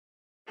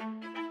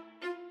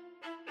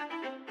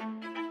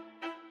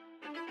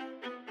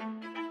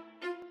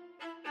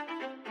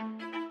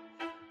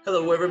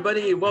Hello,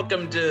 everybody.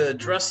 Welcome to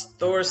Drust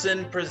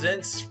Thorisson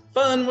Presents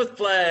Fun with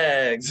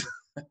Flags.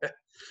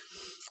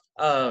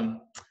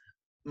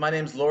 My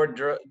name's Lord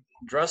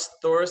Drust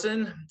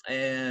Thorisson,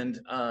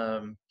 and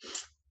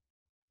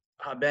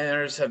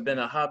banners have been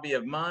a hobby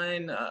of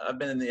mine. I've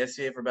been in the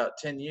SCA for about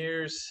 10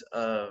 years,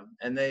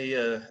 and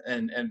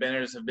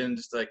banners have been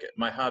just like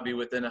my hobby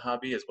within a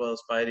hobby, as well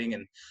as fighting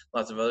and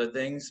lots of other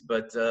things.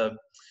 But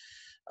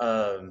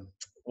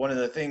one of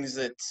the things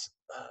that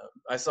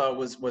I saw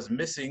was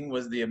missing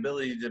was the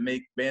ability to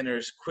make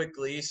banners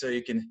quickly, so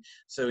we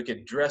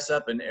could dress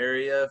up an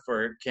area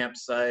for a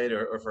campsite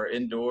or for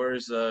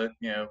indoors,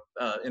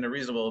 in a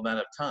reasonable amount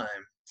of time.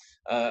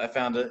 I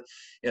found that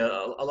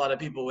a lot of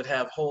people would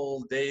have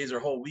whole days or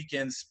whole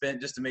weekends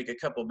spent just to make a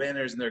couple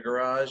banners in their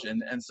garage,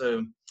 and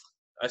so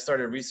I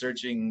started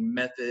researching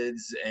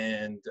methods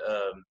and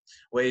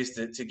ways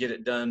to get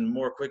it done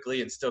more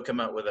quickly and still come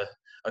out with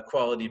a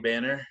quality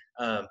banner.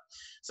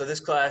 So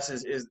this class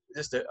is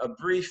just a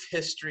brief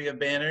history of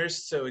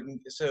banners. So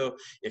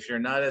if you're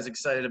not as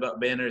excited about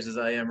banners as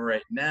I am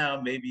right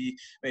now, maybe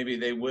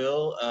they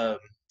will.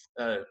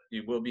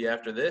 You will be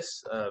after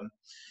this.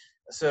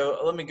 So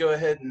let me go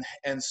ahead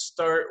and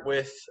start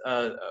with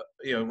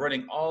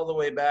running all the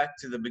way back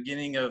to the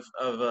beginning of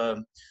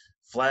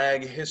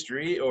flag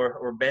history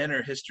or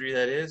banner history,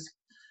 that is.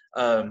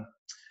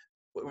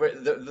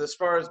 As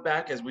far as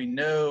back as we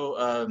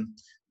know,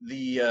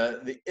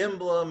 the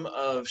emblem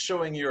of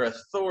showing your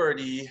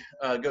authority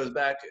goes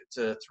back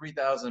to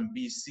 3000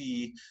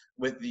 BC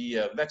with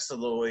the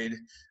vexilloid.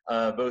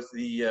 Both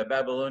the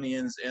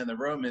Babylonians and the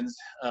Romans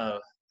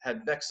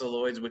had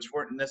vexilloids, which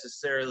weren't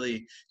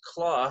necessarily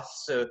cloth,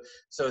 so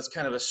it's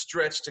kind of a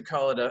stretch to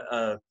call it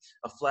a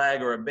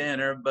flag or a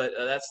banner, but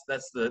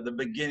that's the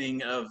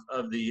beginning of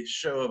the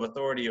show of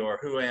authority, or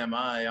who am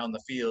I on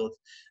the field.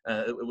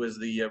 It was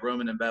the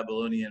Roman and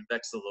Babylonian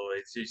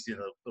vexilloids. So you see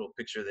the little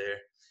picture there.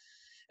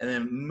 And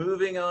then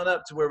moving on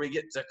up to where we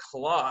get to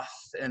cloth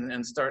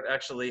and start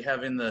actually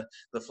having the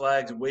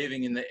flags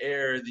waving in the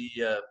air,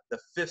 the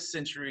 5th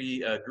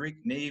century Greek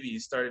Navy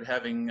started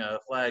having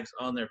flags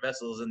on their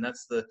vessels, and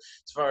that's as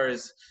far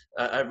as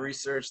I've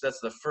researched,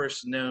 that's the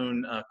first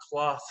known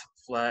cloth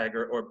flag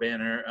or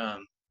banner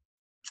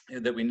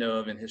that we know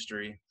of in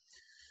history.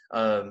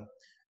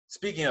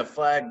 Speaking of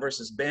flag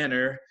versus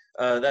banner,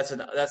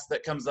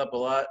 that comes up a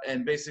lot,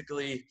 and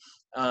basically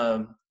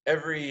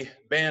every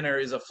banner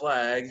is a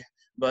flag,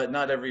 but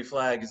not every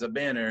flag is a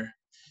banner.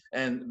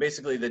 And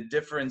basically the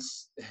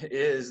difference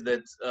is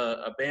that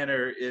a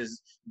banner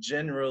is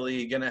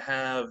generally going to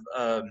have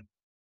a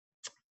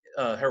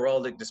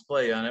heraldic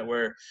display on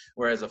it,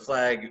 whereas a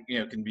flag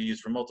can be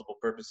used for multiple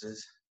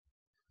purposes.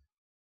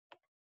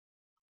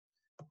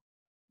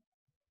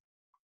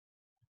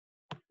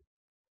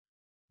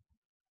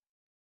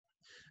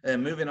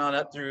 And moving on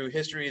up through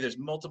history, there's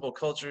multiple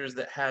cultures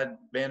that had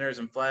banners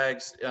and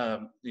flags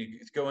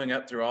going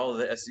up through all of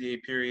the SCA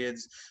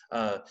periods.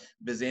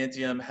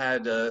 Byzantium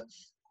had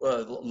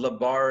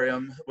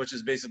labarium, which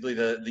is basically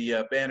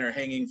the banner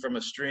hanging from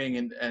a string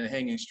and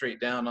hanging straight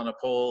down on a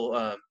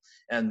pole,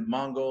 and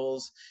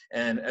Mongols.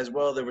 And as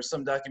well, there was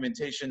some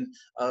documentation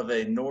of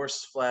a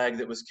Norse flag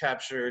that was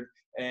captured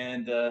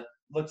and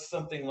looks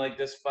something like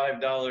this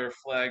 $5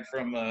 flag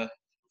from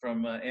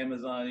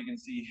Amazon, you can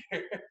see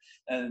here.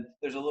 And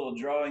there's a little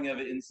drawing of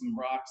it in some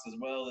rocks as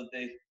well,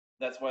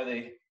 that's why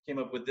they came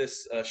up with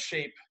this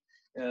shape,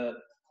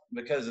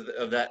 because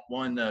of that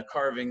one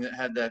carving that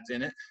had that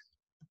in it.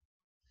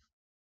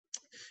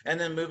 And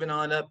then moving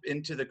on up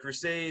into the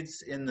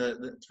Crusades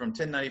from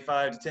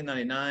 1095 to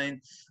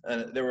 1099,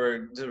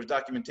 there was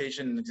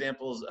documentation and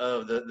examples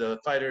of the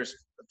fighters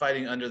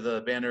fighting under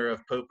the banner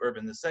of Pope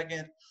Urban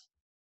II.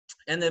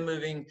 And then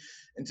moving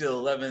into the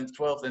 11th,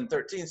 12th, and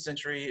 13th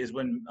century is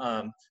when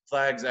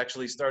flags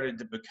actually started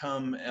to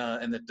become,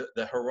 and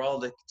the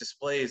heraldic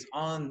displays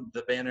on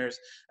the banners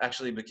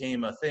actually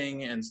became a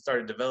thing and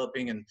started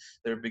developing, and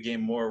there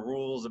became more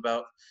rules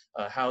about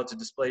how to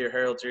display your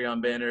heraldry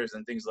on banners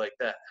and things like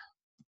that.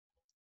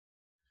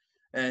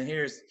 And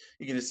you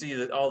can see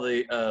that all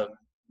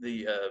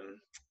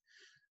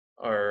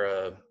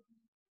our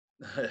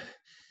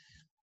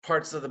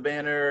parts of the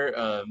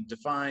banner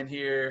defined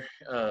here.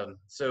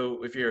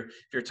 So if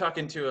you're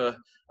talking to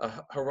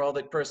a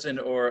heraldic person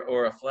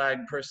or a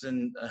flag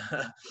person,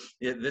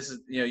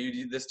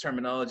 this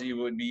terminology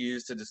would be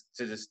used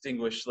to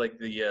distinguish like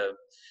the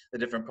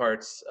different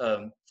parts.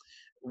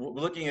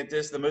 Looking at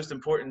this, the most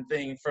important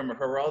thing from a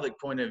heraldic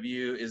point of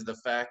view is the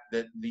fact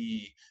that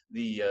the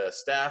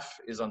staff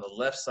is on the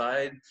left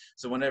side.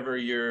 So whenever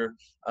you're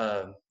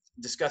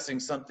discussing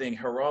something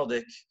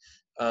heraldic,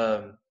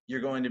 you're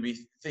going to be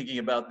thinking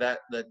about that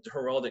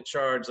heraldic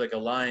charge, like a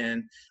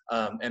lion,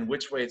 and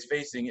which way it's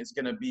facing. It's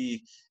going to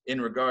be in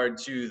regard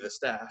to the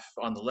staff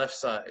on the left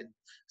side.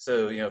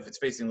 So if it's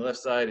facing the left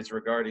side, it's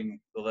regarding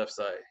the left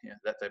side.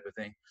 That type of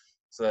thing.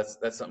 So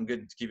that's something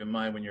good to keep in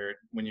mind when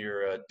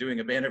you're doing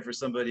a banner for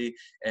somebody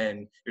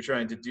and you're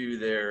trying to do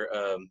their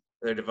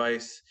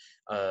device.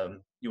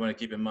 You want to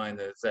keep in mind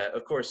that it's that.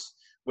 Of course,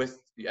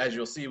 as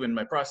you'll see when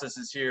my process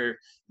is here,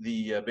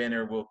 the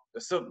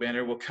silk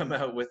banner will come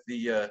out with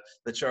the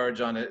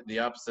charge on it, the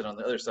opposite on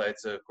the other side.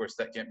 So of course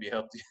that can't be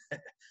helped.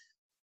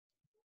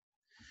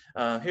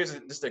 Here's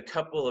just a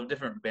couple of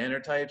different banner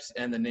types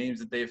and the names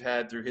that they've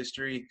had through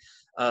history.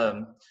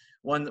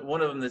 One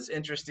of them that's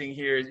interesting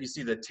here is you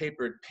see the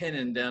tapered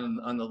pennon down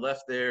on the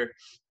left there.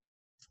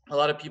 A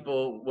lot of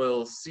people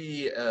will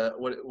see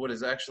what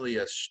is actually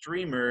a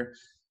streamer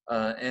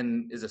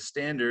and is a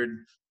standard,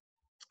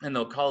 and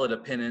they'll call it a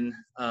pennon,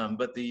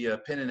 but the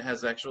pennon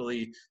has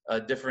actually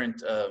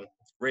different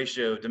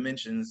ratio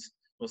dimensions.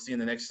 We'll see in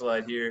the next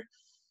slide here.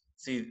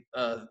 See,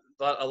 a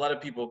lot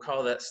of people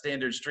call that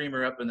standard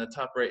streamer up in the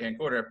top right-hand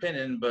corner a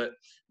pennon, but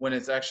when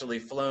it's actually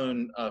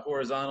flown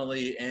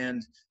horizontally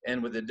and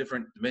with a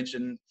different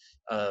dimension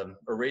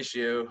or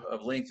ratio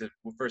of length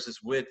versus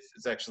width,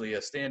 it's actually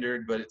a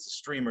standard, but it's a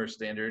streamer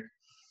standard.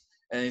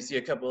 And you see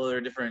a couple other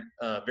different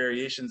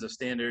variations of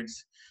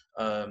standards.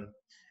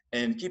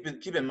 And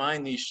keep in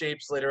mind these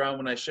shapes later on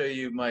when I show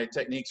you my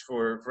techniques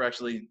for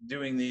actually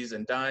doing these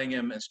and dyeing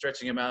them and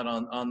stretching them out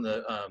on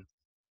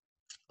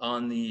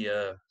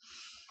the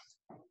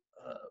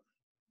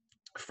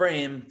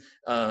frame.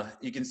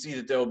 You can see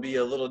that there will be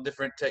a little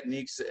different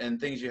techniques and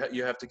things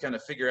you have to kind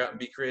of figure out and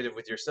be creative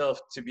with yourself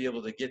to be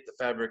able to get the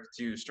fabric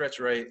to stretch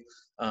right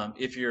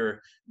if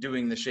you're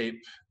doing the shape.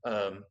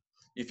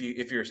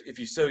 If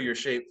you sew your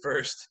shape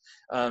first.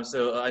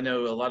 So I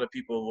know a lot of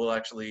people will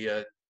actually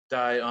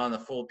dye on a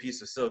full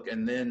piece of silk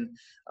and then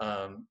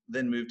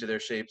move to their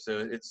shape. So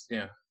it's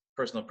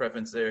personal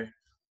preference there.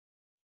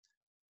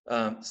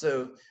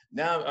 So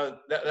now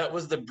that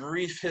was the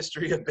brief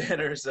history of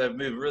banners. I've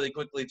moved really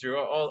quickly through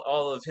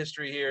all of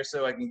history here,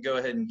 so I can go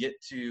ahead and get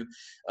to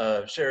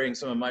sharing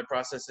some of my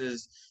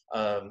processes.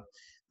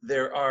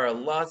 There are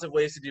lots of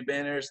ways to do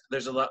banners.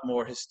 There's a lot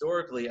more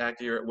historically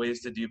accurate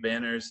ways to do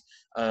banners.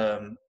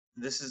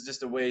 This is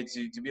just a way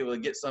to be able to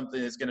get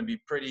something that's going to be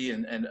pretty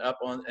and up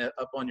on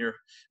your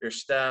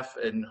staff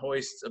and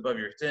hoist above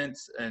your tent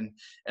and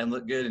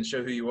look good and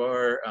show who you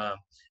are.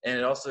 And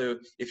it also,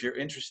 if you're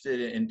interested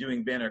in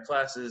doing banner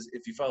classes,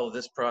 if you follow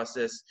this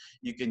process,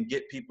 you can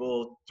get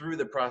people through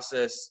the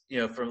process,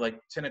 from like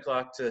 10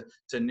 o'clock to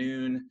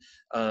noon,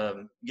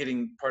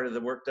 getting part of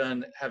the work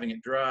done, having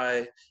it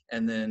dry,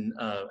 and then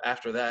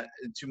after that,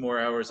 2 more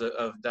hours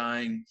of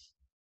dyeing.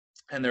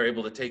 And they're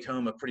able to take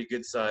home a pretty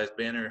good sized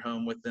banner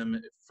home with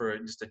them for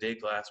just a day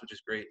class, which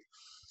is great.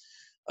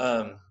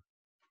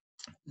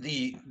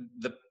 The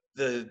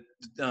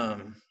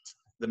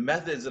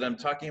methods that I'm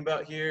talking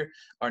about here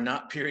are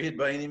not period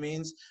by any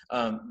means.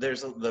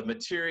 There's the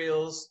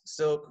materials,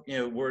 silk,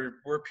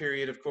 were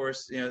period, of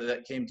course,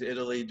 that came to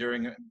Italy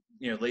during,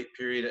 late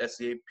period,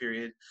 SCA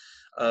period.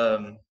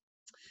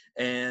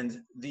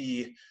 And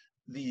the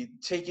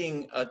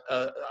taking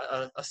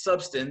a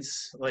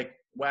substance like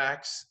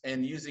wax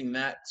and using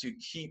that to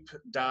keep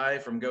dye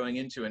from going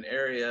into an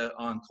area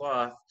on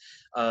cloth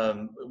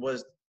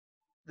was,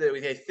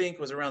 they think,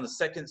 was around the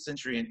 2nd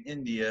century in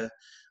India.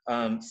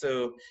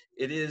 So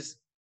it is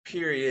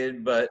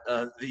period, but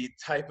the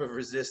type of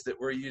resist that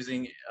we're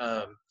using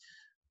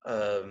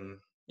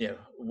isn't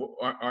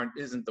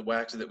the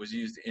wax that was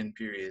used in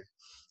period.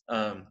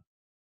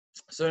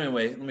 So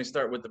anyway, let me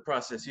start with the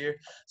process here.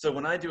 So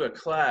when I do a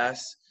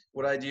class,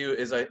 what I do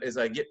is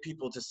I get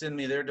people to send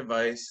me their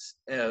device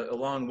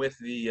along with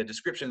the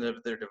description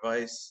of their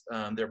device,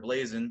 their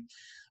blazon,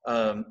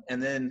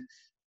 and then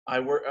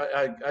I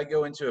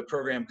go into a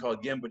program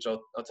called GIMP, which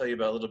I'll tell you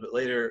about a little bit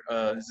later.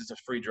 This is a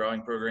free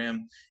drawing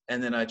program,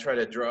 and then I try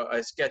to I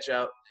sketch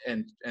out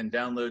and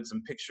download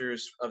some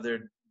pictures of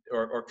their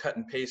or cut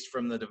and paste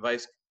from the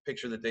device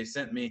picture that they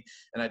sent me,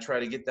 and I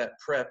try to get that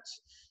prepped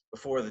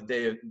before the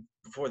day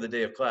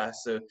of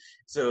class.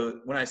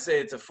 So when I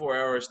say it's 4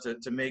 hours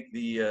to make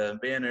the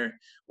banner,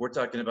 we're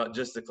talking about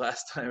just the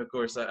class time. Of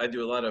course, I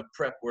do a lot of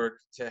prep work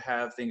to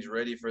have things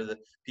ready for the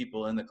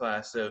people in the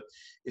class. So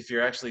if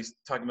you're actually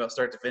talking about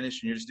start to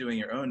finish and you're just doing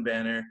your own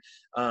banner,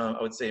 I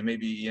would say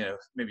maybe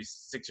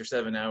 6 or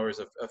 7 hours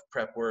of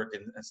prep work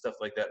and stuff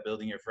like that,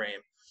 building your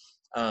frame.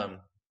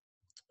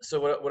 So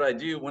what I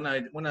do when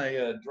I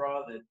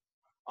draw the,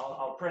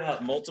 I'll print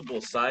out multiple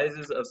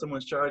sizes of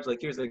someone's charge. Like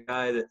here's a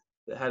guy that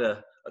had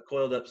a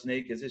coiled up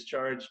snake as his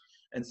charge.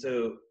 And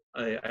so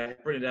I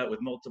printed out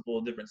with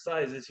multiple different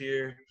sizes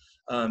here.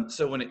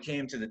 So when it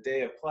came to the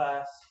day of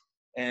class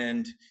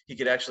and he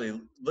could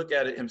actually look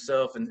at it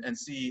himself and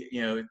see,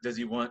 does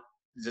he want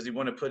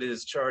to put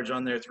his charge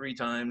on there 3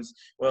 times?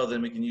 Well,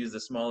 then we can use the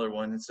smaller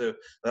one. And so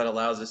that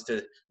allows us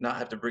to not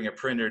have to bring a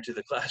printer to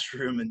the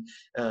classroom, and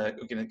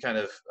we can kind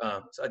of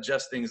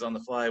adjust things on the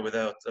fly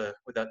without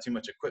too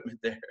much equipment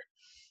there.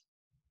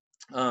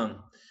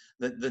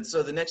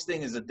 So the next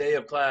thing is a day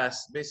of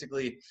class.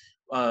 Basically,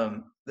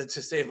 to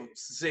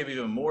save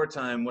even more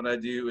time, what I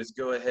do is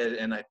go ahead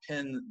and I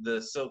pin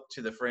the silk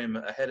to the frame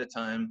ahead of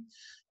time.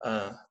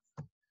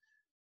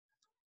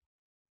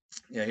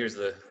 Yeah, here's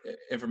the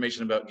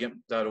information about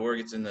GIMP.org.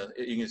 It's in the,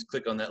 you can just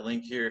click on that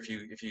link here if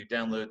you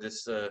download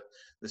this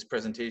this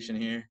presentation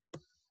here.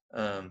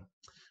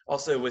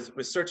 Also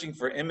with searching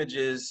for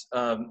images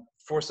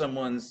for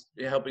someone's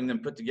helping them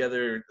put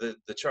together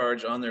the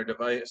charge on their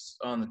device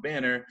on the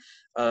banner,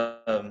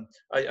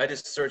 I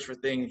just search for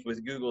things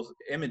with Google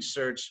image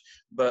search,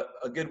 but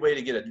a good way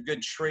to get a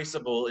good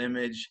traceable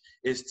image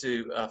is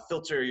to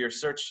filter your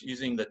search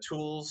using the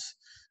tools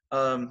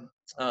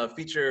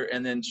feature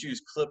and then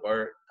choose clip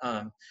art.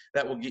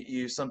 That will get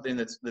you something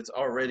that's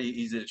already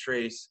easy to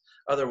trace.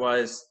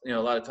 Otherwise, a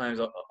lot of times,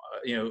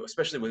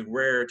 especially with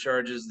rare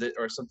charges that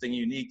are something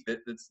unique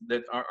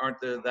that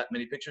aren't that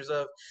many pictures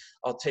of,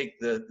 I'll take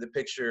the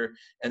picture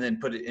and then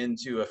put it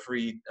into a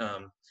free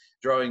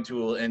drawing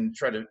tool and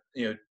try to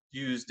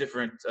use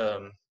different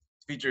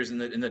features in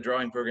the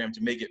drawing program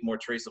to make it more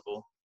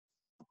traceable.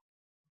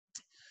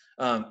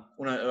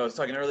 When I was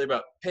talking earlier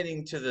about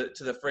pinning to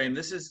the frame,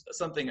 this is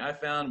something I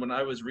found when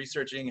I was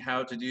researching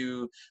how to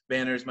do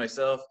banners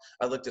myself.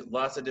 I looked at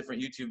lots of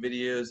different YouTube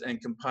videos and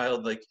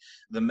compiled like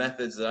the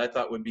methods that I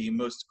thought would be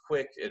most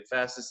quick and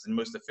fastest and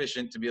most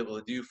efficient to be able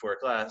to do for a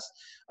class.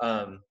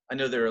 I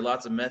know there are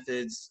lots of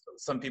methods.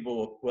 Some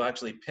people will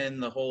actually pin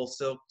the whole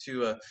silk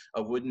to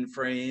a wooden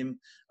frame.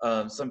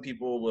 Some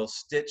people will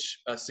stitch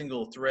a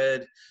single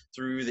thread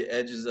through the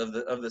edges of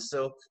the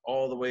silk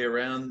all the way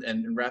around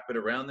and wrap it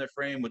around their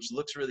frame, which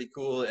looks really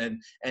cool, and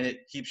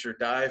it keeps your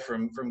die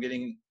from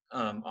getting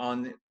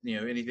on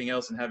anything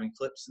else and having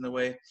clips in the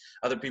way.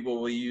 Other people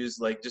will use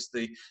like just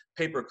the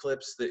paper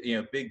clips,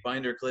 that big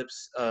binder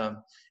clips,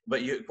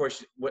 but of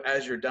course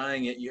as you're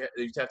dyeing it, you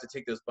have to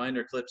take those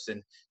binder clips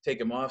and take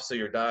them off so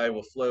your dye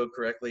will flow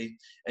correctly.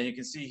 And you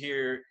can see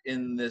here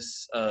in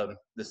this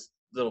this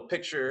little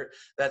picture,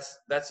 that's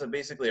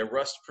basically a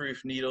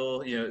rust-proof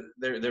needle.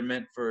 They're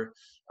meant for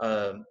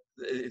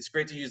it's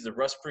great to use the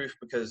rust-proof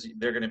because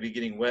they're going to be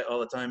getting wet all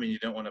the time, and you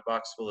don't want a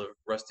box full of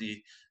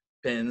rusty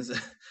pins.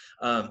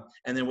 And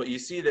then what you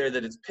see there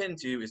that it's pinned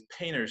to is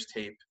painter's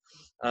tape.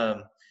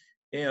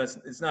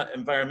 It's not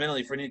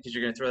environmentally friendly because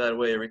you're going to throw that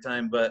away every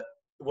time, but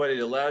what it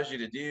allows you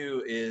to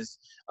do is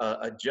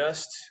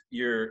adjust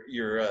your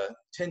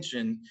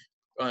tension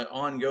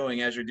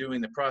ongoing as you're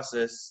doing the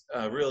process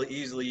really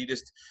easily. You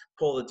just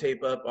pull the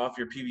tape up off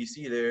your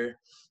PVC there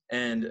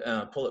and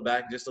pull it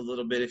back just a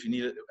little bit if you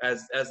need it.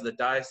 As the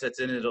dye sets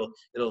in,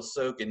 it'll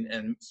soak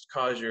and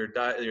cause your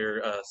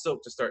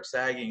silk to start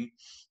sagging.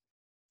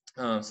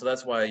 So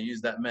that's why I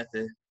use that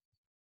method.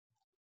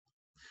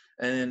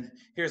 And then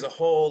here's a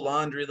whole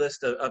laundry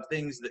list of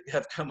things that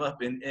have come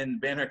up in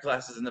banner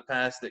classes in the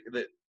past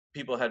that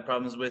people had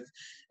problems with.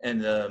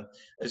 And I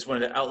just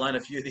wanted to outline a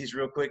few of these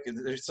real quick.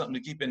 There's something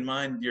to keep in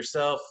mind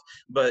yourself,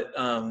 but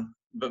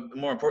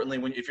more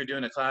importantly, if you're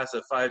doing a class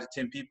of 5 to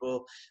 10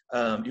 people,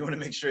 you want to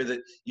make sure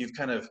that you've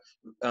kind of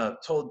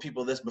told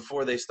people this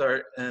before they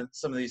start. And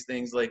some of these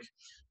things, like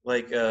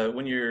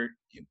when you're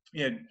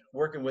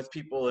working with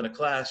people in a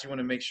class, you want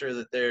to make sure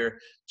that their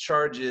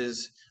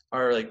charges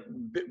are like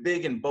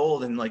big and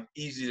bold and like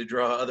easy to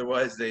draw.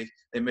 Otherwise, they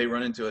may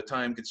run into a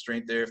time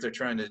constraint there if they're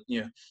trying to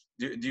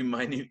do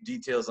minute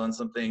details on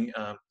something.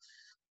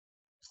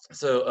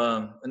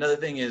 So another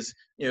thing is,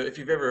 if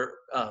you've ever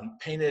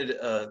painted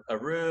a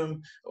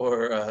room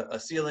or a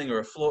ceiling or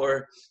a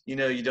floor, you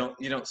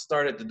don't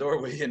start at the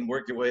doorway and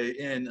work your way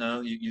in.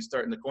 You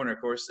start in the corner,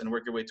 of course, and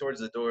work your way towards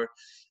the door.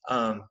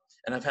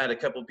 And I've had a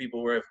couple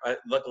people where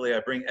luckily I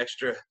bring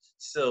extra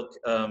silk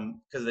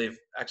because they've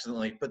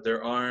accidentally put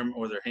their arm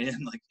or their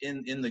hand like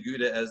in the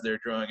Gouda as they're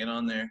drawing it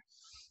on there.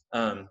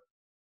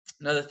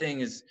 Another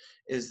thing is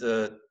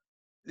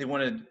they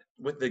wanted,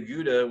 with the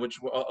Gouda, which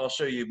I'll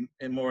show you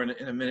more in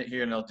a minute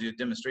here, and I'll do a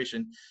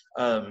demonstration.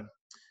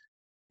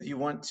 You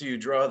want to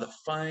draw the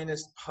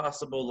finest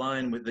possible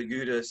line with the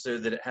Gouda so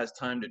that it has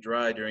time to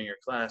dry during your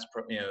class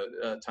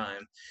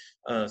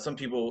time. Some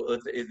people,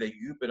 if they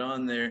goop it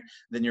on there,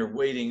 then you're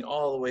waiting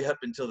all the way up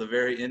until the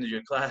very end of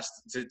your class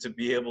to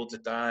be able to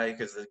dye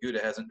because the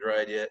Gouda hasn't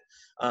dried yet.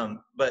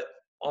 But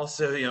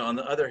also, on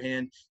the other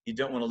hand, you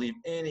don't want to leave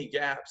any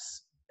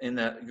gaps in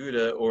that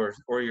Gouda or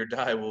your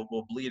dye will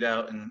bleed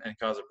out and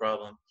cause a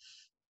problem.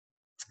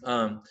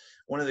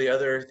 One of the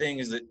other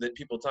things that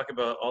people talk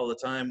about all the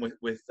time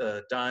with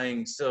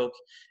dyeing silk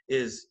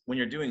is when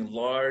you're doing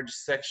large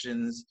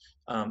sections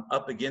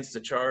up against a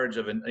charge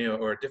of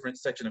or a different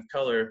section of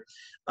color,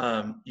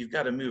 you've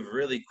got to move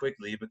really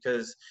quickly,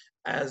 because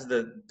as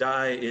the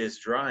dye is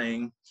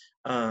drying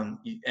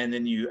and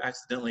then you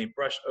accidentally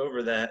brush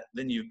over that,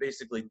 then you've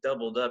basically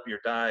doubled up your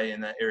dye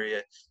in that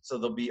area. So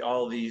there'll be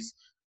all these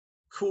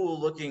cool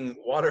looking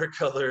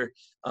watercolor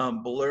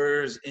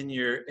blurs in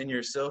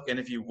your silk, and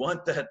if you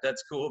want that,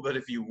 that's cool. But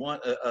if you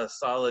want a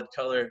solid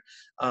color,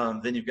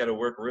 then you've got to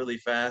work really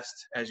fast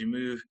as you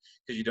move,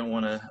 because you don't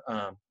want to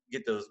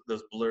get those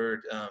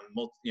blurred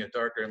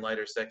darker and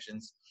lighter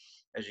sections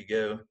as you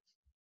go.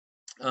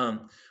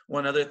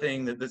 One other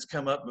thing that's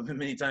come up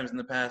many times in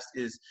the past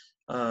is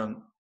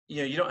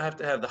you don't have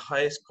to have the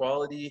highest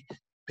quality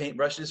paint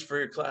brushes for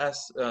your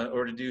class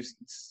or to do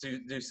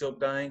silk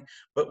dyeing,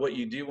 but what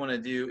you do want to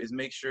do is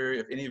make sure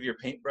if any of your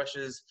paint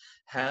brushes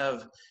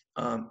have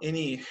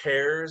any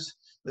hairs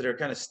that are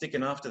kind of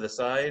sticking off to the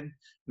side,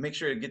 make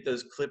sure to get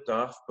those clipped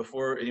off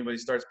before anybody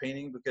starts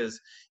painting, because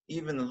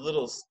even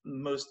the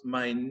most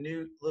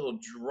minute little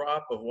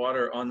drop of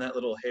water on that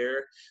little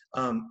hair,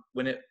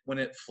 when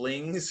it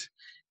flings,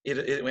 when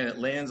it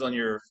lands on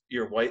your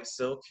white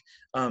silk,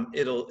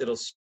 it'll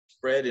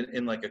spread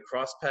in like a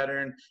cross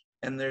pattern,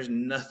 and there's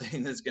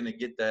nothing that's going to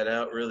get that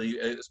out really,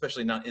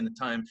 especially not in the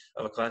time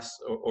of a class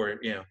or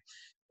you know,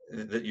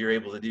 that you're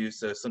able to do.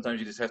 So sometimes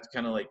you just have to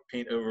kind of like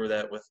paint over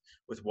that with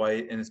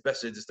white, and it's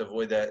best to just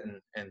avoid that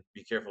and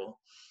be careful.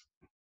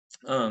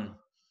 One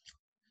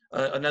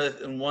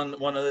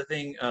other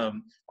thing,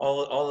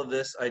 all of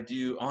this I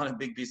do on a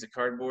big piece of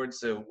cardboard.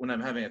 So when I'm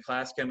having a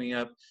class coming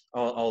up,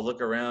 I'll look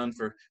around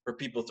for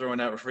people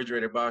throwing out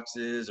refrigerator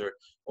boxes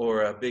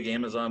or big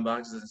Amazon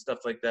boxes and stuff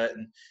like that,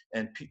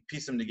 and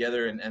piece them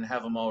together and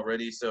have them all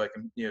ready so I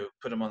can, you know,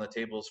 put them on the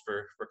tables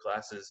for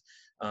classes,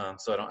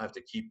 so I don't have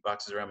to keep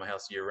boxes around my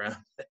house year round.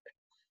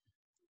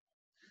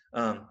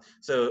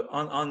 So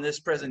on this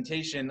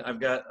presentation, I've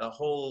got a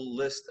whole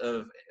list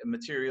of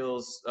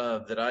materials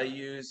that I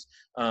use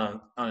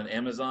on an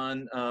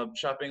Amazon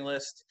shopping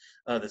list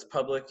that's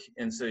public,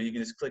 and so you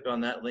can just click on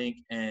that link,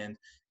 and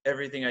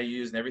everything I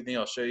use and everything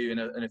I'll show you in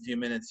a few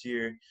minutes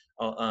here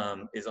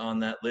is on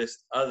that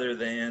list, other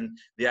than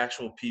the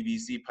actual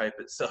PVC pipe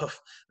itself.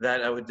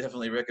 That I would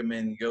definitely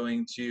recommend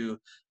going to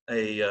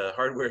a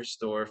hardware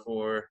store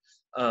for,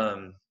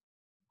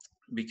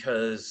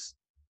 because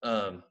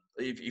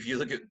if you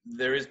look at,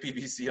 there is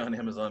PVC on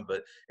Amazon,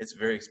 but it's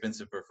very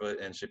expensive per foot,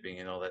 and shipping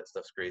and all that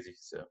stuff's crazy.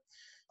 So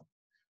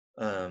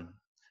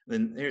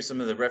then here's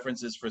some of the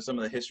references for some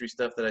of the history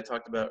stuff that I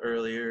talked about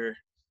earlier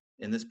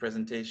in this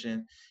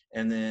presentation.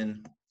 And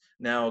then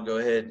now I'll go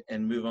ahead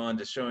and move on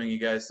to showing you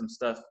guys some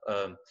stuff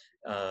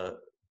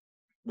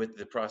with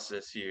the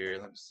process here.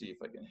 Let me see if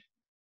I can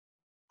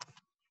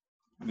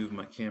move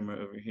my camera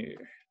over here.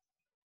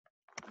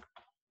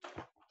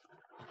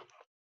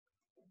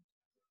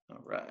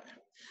 All right.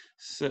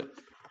 So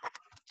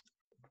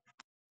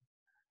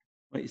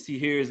what you see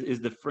here is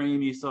the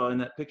frame you saw in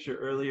that picture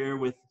earlier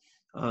with,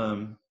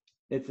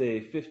 it's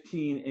a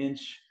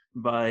 15-inch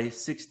by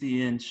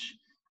 60-inch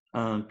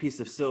piece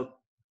of silk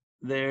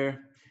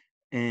there.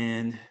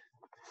 And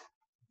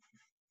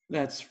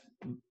that's,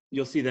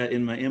 you'll see that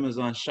in my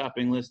Amazon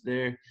shopping list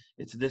there.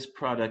 It's this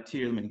product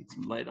here. Let me get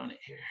some light on it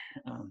here.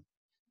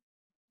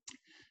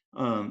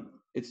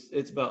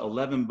 It's about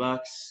 $11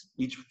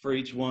 for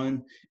each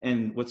one.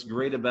 And what's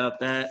great about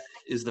that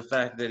is the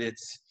fact that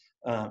it's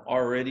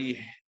already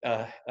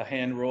a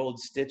hand-rolled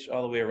stitch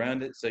all the way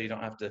around it, so you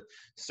don't have to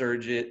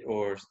serge it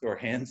or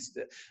hand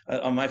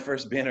on my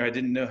first banner, I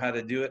didn't know how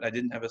to do it. I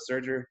didn't have a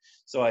serger,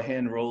 so I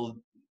hand-rolled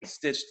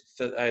stitched.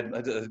 So I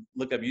had to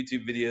look up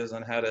YouTube videos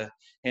on how to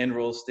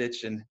hand-roll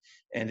stitch, and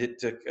it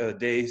took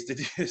days to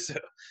do. So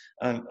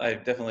I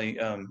definitely,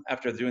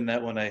 after doing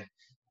that one, I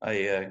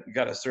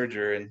got a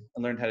serger and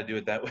learned how to do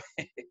it that way.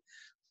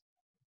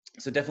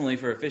 So definitely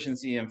for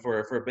efficiency and for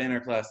a banner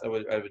class, I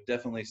would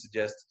definitely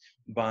suggest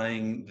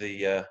buying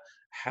the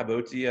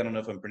Haboti, I don't know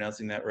if I'm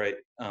pronouncing that right,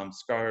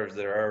 scarves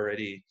that are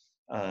already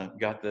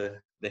got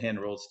the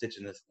hand-rolled stitch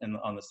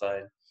on the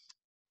side.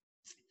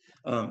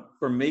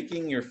 For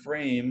making your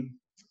frame,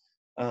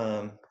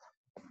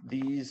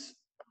 these,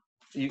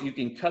 you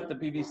can cut the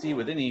PVC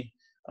with any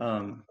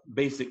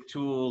basic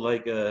tool,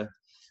 like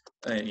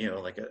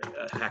like a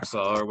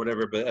hacksaw or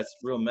whatever, but that's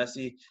real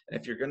messy. And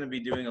if you're going to be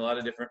doing a lot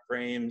of different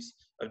frames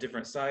of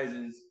different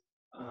sizes,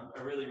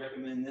 I really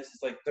recommend this.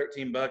 It's like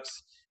 $13,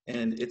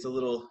 and it's a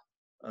little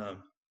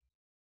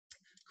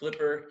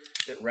clipper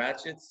that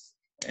ratchets,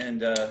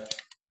 and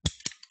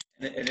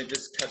it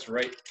just cuts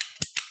right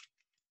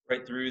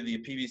through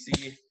the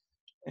PVC,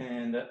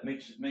 and that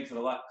makes it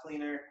a lot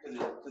cleaner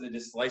because it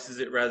just slices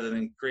it rather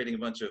than creating a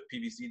bunch of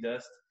PVC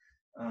dust.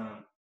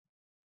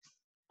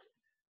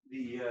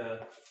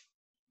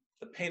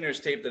 The painter's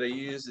tape that I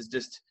use is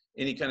just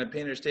any kind of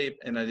painter's tape,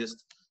 and I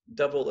just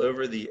double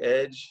over the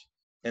edge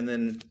and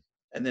then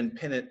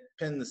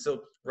pin the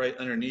silk right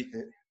underneath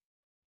it.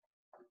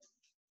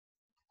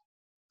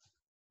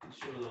 I'll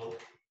show a little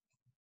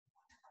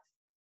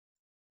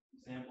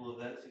example of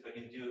that. See if I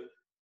can do it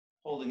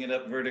holding it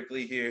up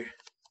vertically here.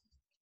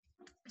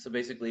 So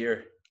basically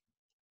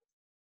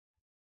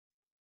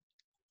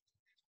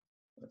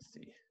let's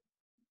see.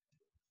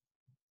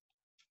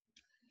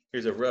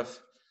 Here's a rough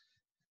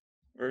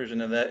version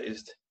of that.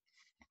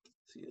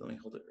 See, let me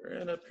hold it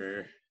right up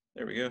here.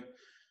 There we go.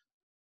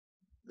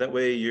 That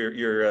way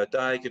your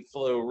dye could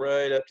flow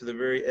right up to the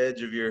very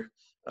edge of your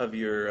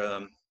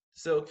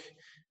silk,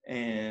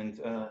 and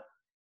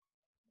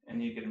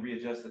you can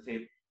readjust the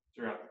tape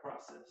throughout the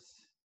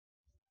process.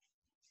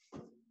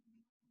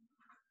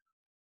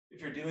 If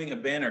you're doing a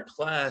banner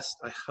class,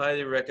 I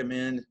highly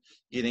recommend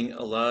getting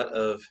a lot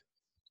of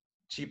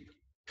cheap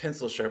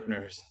pencil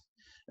sharpeners,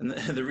 and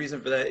the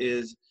reason for that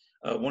is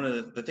one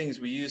of the things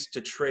we use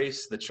to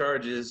trace the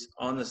charges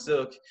on the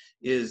silk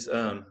is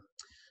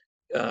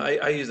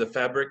I use a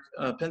fabric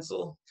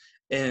pencil,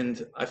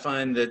 and I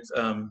find that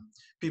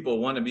people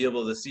want to be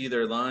able to see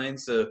their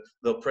lines, so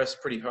they'll press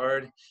pretty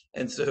hard.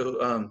 And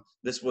so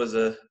this was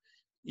a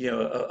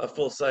a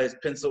full-size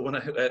pencil when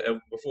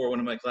before one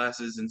of my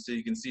classes, and so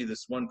you can see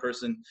this one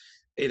person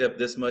ate up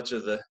this much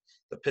of the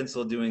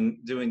pencil doing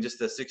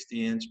just a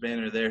 60-inch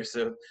banner there.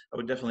 So I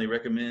would definitely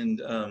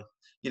recommend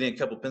getting a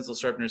couple pencil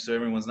sharpeners so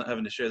everyone's not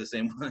having to share the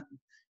same one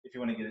if you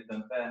want to get it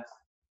done fast.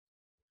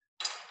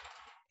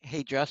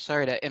 Hey, Drust,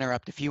 sorry to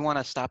interrupt. If you want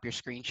to stop your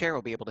screen share,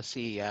 we'll be able to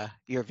see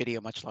your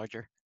video much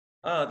larger.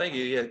 Oh, thank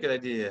you. Yeah, good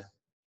idea.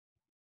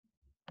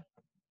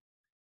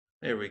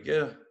 There we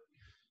go.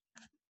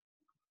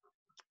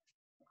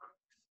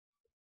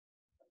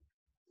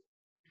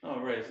 All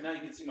right, so now you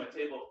can see my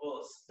table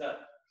full of stuff.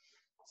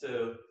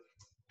 So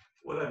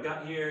what I've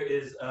got here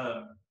is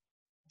a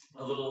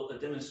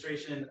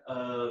demonstration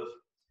of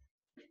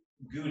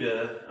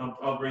Gouda.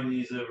 I'll bring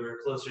these over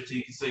closer to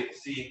you so you can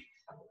see.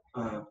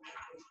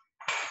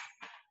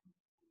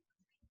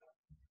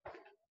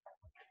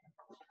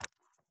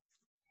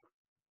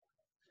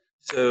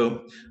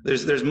 So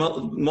there's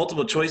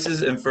multiple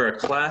choices, and for a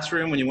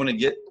classroom, when you want to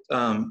get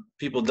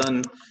people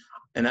done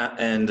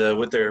and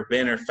with their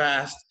banner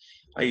fast,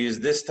 I use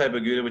this type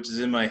of Gouda, which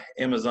is in my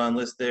Amazon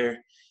list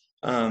there.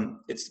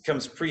 It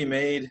comes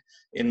pre-made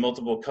in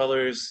multiple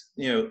colors,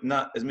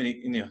 not as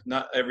many,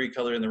 not every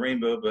color in the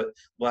rainbow, but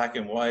black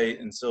and white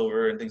and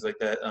silver and things like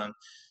that.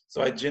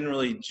 So I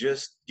generally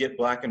just get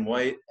black and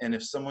white, and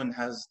if someone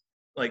has,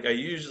 I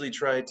usually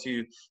try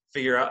to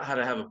figure out how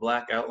to have a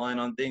black outline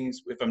on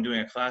things if I'm doing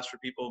a class for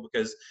people,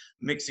 because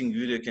mixing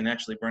Gouda can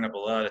actually burn up a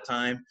lot of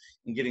time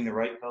in getting the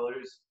right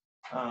colors.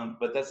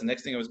 But that's the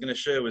next thing I was going to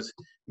show is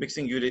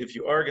mixing Gouda. If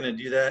you are going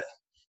to do that,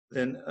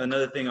 then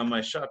another thing on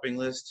my shopping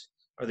list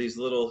are these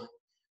little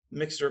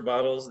mixer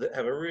bottles that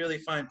have a really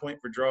fine point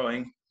for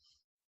drawing.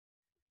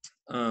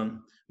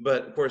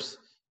 But of course,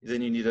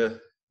 then you need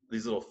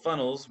these little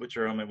funnels, which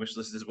are on my wish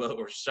list as well,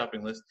 or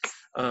shopping list.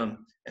 And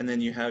then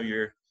you have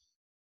your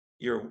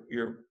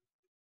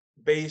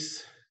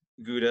base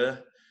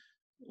Gouda,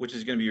 which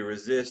is going to be a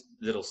resist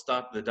that'll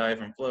stop the dye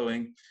from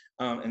flowing.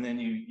 And then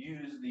you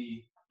use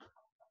the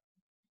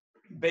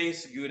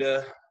base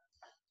Gouda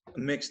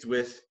mixed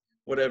with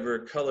whatever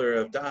color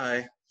of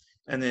dye,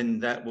 and then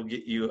that will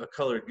get you a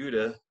color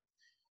Gouda,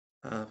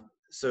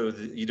 so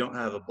that you don't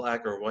have a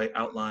black or white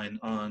outline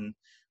on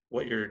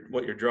what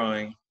you're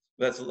drawing.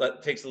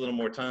 That takes a little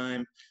more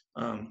time,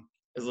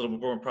 is a little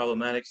more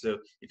problematic. So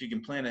if you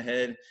can plan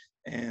ahead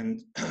and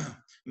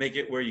make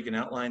it where you can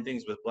outline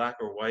things with black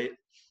or white,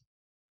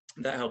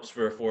 that helps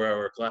for a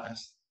 4-hour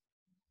class.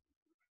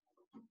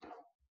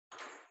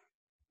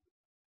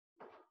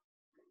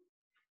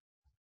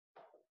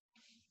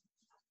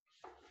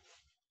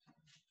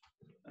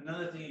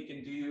 Another thing you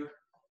can do,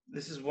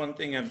 this is one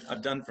thing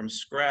I've done from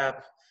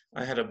scrap.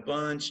 I did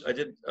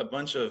a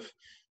bunch of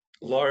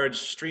large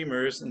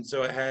streamers, and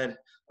so I had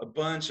a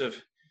bunch of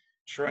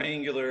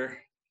triangular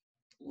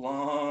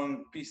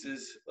long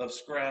pieces of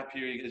scrap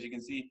here, as you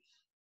can see.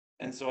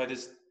 And so I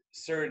just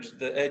serged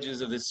the edges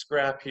of this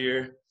scrap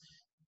here,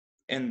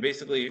 and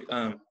basically,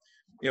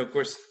 of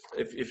course,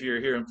 if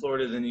you're here in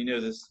Florida, then you know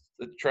the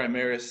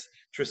Trimeris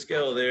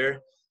Triskel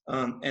there.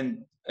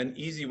 And an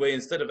easy way,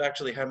 instead of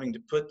actually having to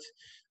put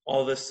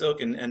all this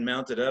silk and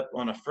mount it up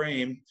on a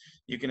frame,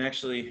 you can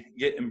actually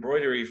get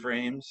embroidery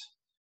frames,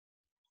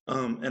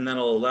 and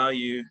that'll allow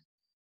you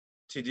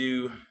to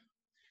do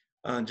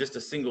just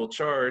a single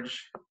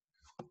charge.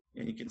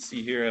 And you can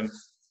see here I've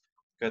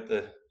got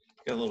a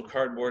little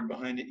cardboard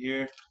behind it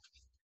here,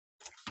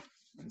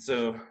 and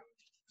so you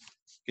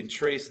can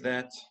trace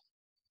that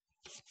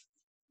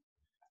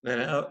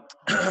out.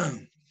 I'll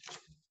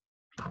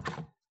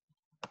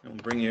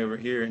bring you over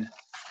here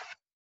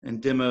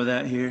and demo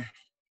that here.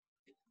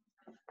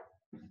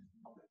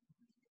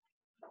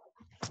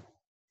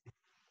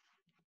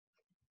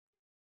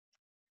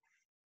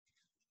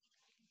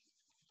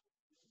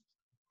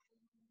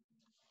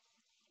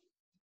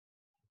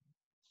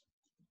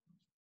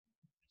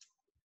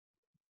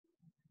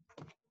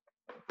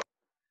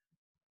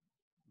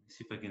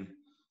 See if I can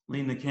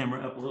lean the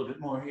camera up a little bit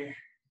more here.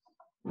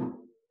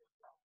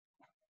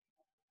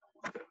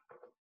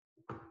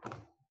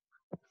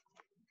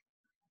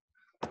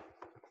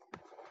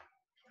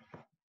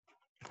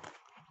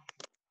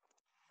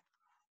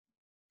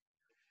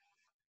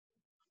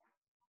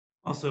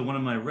 Also, one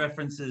of my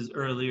references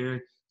earlier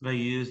that I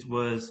used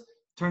was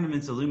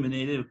Tournaments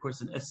Illuminated, of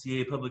course, an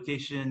SCA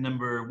publication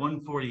number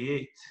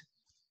 148.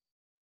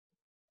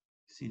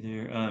 See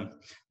there,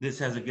 this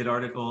has a good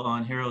article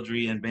on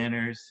heraldry and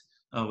banners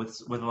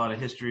with a lot of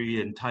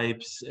history and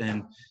types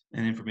and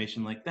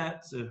information like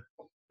that. So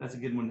that's a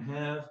good one to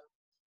have.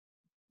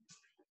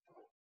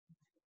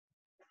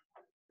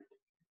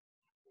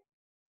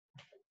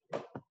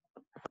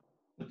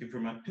 Looking for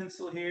my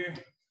pencil here.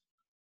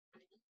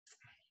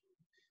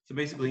 So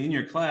basically, in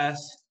your class,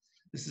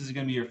 this is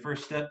going to be your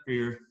first step for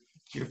your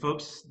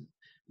folks.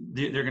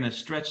 They're going to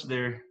stretch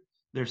their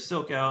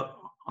silk out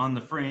on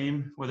the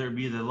frame, whether it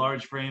be the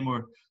large frame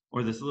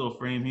or this little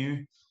frame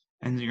here,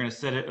 and you're going to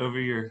set it over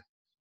your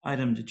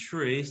item to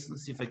trace.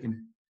 Let's see if I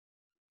can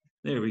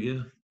There we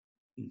go.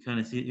 You can kind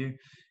of see it here.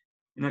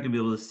 You're not gonna be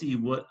able to see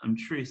what I'm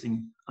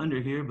tracing under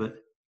here, but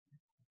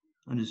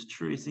I'm just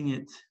tracing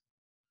it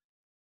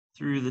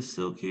through the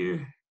silk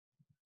here.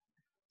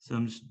 So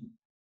I'm just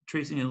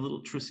tracing a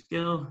little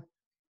triskel,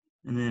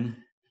 and then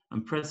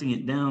I'm pressing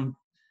it down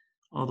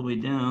all the way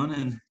down,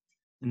 and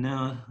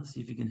now let's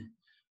see if you can.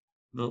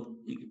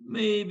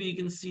 Maybe you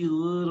can see a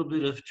little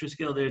bit of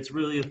triskel there. It's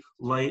really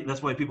light.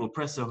 That's why people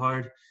press so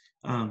hard,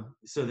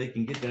 so they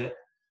can get that.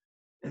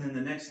 And then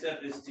the next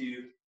step is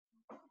to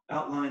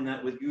outline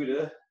that with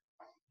Gouda.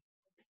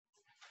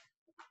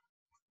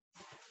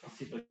 Let's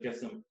see if I got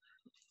some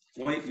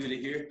white Gouda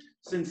here.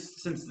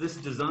 Since this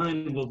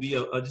design will be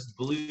a just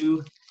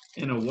blue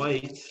and a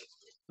white,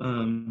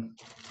 then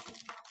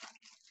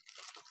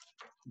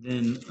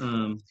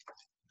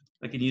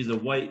I can use a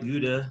white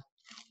Gouda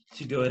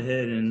to go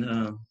ahead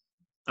and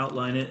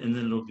outline it, and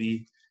then it'll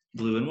be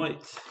blue and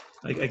white.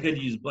 I could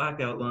use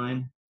black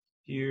outline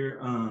here,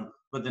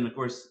 but then of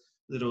course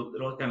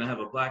it'll kind of have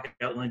a black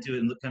outline to it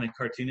and look kind of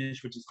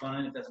cartoonish, which is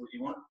fine if that's what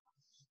you want.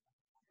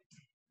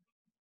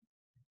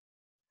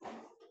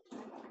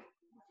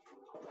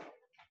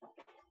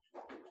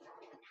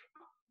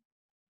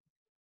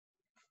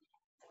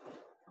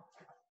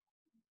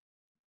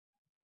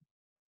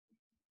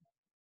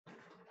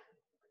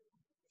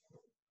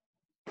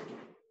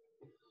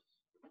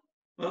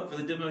 Well, for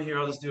the demo here,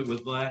 I'll just do it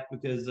with black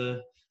because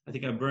I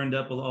think I burned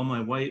up all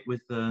my white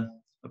with a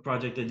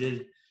project I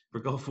did for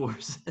Gulf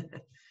Wars.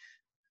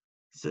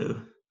 So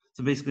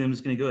basically, I'm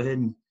just going to go ahead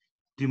and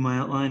do my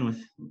outline with.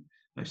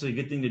 Actually, a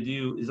good thing to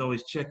do is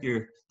always check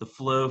the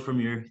flow from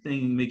your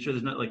thing and make sure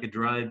there's not like a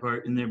dry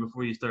part in there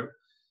before you start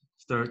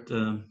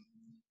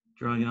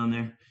drawing it on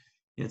there.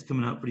 Yeah, it's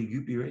coming out pretty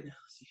goopy right now.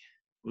 Let's see.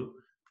 Whoop.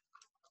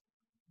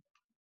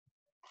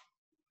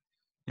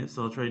 Yeah,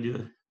 so I'll try to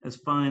do as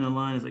fine a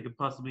line as I could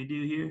possibly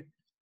do here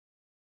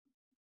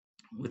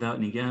without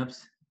any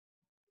gaps.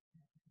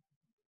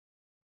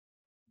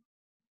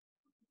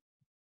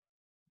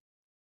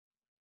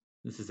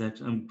 This is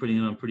actually, I'm putting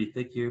it on pretty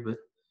thick here, but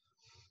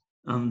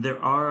there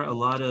are a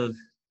lot of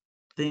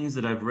things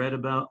that I've read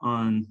about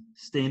on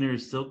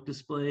Stainer's silk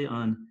display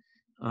on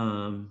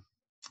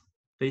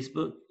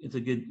Facebook. It's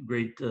a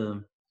great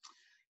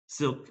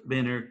silk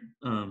banner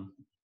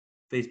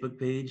Facebook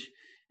page.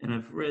 And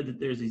I've read that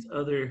there's these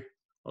other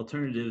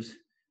alternatives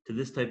to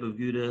this type of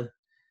Gouda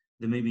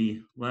that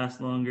maybe last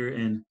longer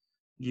and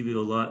give you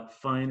a lot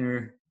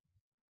finer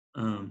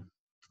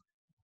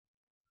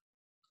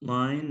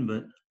line,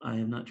 but I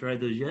have not tried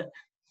those yet.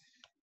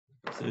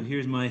 So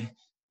here's my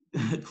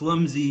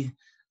clumsy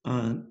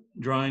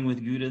drawing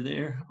with Gouda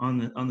there on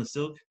the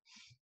silk.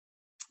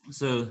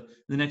 So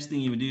the next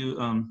thing you would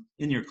do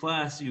in your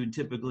class, you would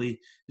typically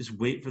just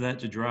wait for that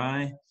to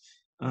dry.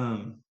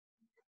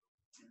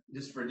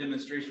 Just for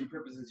demonstration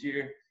purposes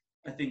here,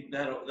 I think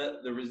that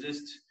the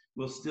resist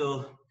will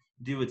still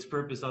do its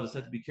purpose. I'll just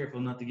have to be careful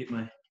not to get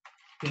my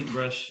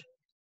paintbrush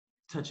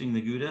touching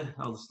the Gouda.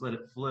 I'll just let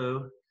it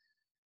flow.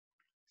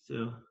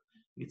 So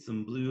get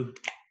some blue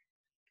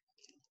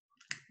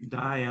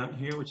dye out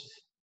here, which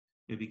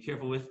you be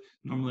careful with.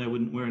 Normally I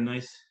wouldn't wear a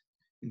nice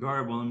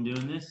garb while I'm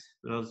doing this,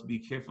 but I'll just be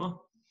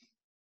careful.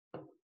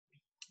 So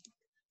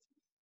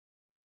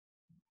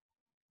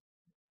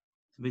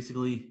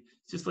basically,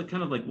 it's just like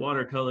kind of like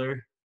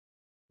watercolor.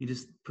 You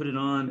just put it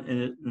on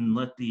and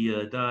let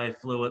the dye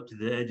flow up to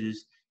the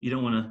edges. You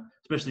don't want to,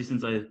 especially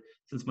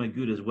since my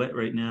Gouda is wet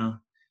right now,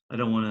 I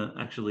don't want to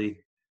actually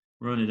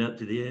run it up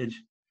to the edge.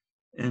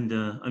 And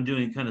I'm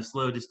doing it kind of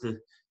slow just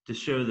to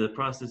show the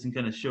process and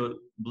kind of show it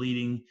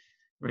bleeding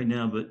right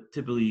now. But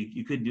typically,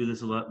 you could do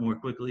this a lot more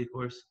quickly, of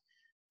course.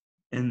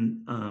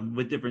 And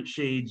with different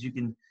shades, you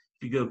can,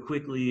 if you go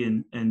quickly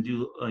and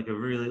do like a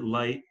really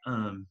light,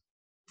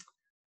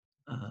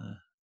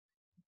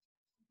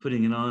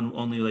 putting it on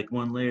only like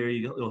one layer,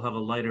 you'll have a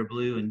lighter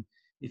blue. And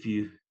if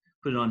you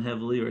put it on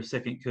heavily or a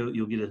second coat,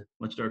 you'll get a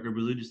much darker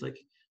blue, just like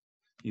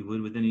you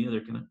would with any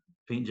other kind of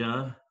paint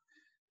job.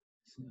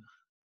 So,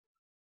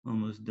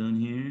 almost done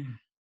here.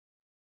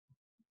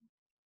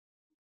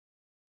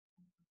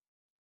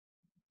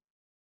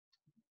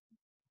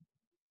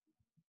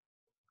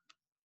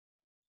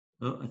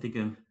 Oh, I think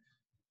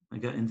I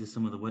got into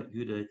some of the wet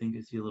Gouda. I think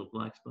I see a little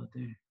black spot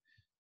there.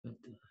 But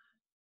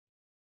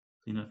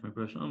clean off my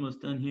brush.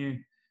 Almost done here.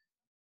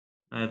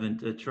 I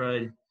haven't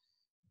tried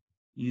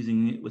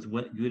using it with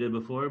wet Gouda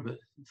before, but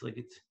it's like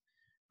it's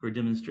for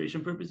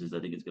demonstration purposes. I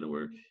think it's going to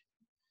work.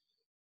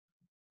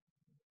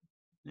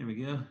 There we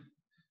go.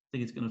 I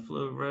think it's going to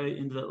flow right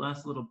into that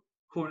last little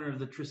corner of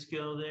the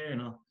triskel there,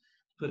 and I'll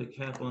put a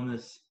cap on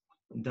this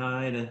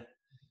dye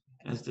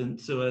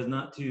so as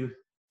not to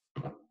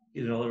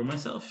get it all over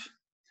myself.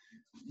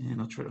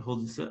 And I'll try to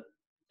hold this up.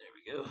 There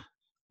we go.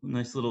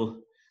 Nice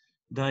little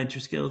dyed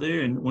triskel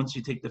there. And once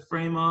you take the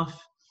frame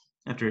off,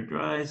 after it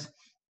dries,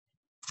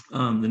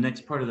 the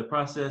next part of the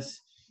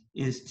process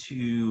is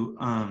to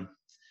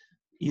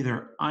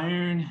either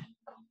iron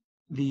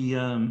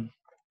the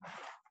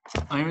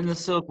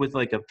silk with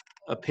like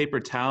a paper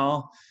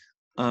towel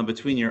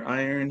between your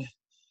iron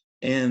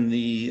and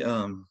the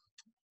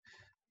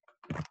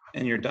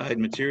and your dyed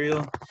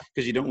material,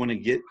 because you don't want to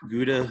get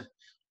Gouda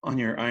on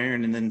your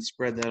iron and then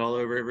spread that all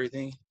over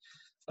everything.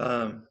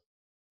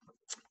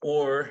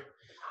 Or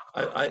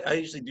I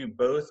usually do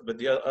both, but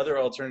the other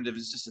alternative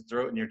is just to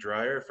throw it in your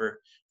dryer for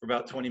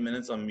about 20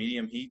 minutes on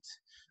medium heat,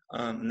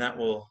 and that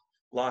will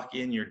lock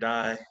in your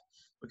dye.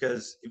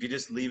 Because if you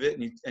just leave it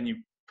and you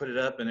put it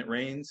up and it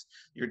rains,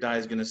 your dye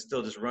is going to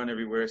still just run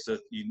everywhere. So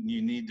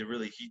you need to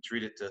really heat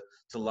treat it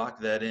to lock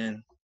that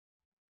in.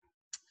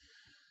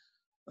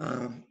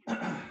 Let's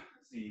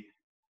see.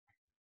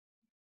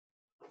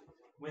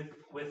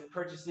 With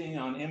purchasing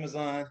on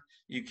Amazon,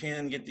 you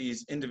can get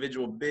these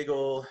individual big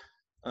old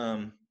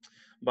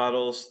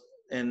bottles,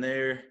 and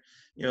they're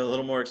a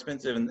little more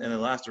expensive and they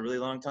last a really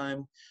long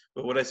time.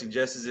 But what I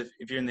suggest is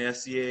if you're in the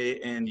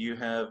SCA and you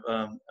have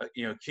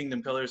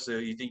kingdom colors, so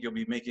you think you'll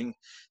be making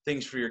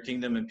things for your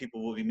kingdom and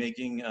people will be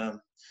making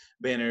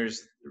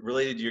banners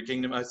related to your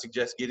kingdom, I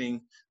suggest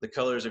getting the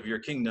colors of your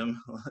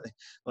kingdom.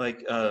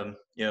 Like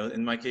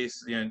in my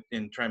case,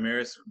 in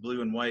Trimaris,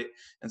 blue and white,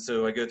 and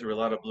so I go through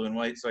a lot of blue and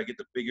white, so I get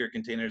the bigger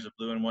containers of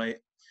blue and white.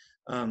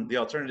 The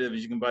alternative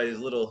is you can buy these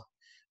little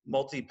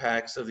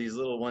multi-packs of these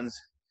little ones,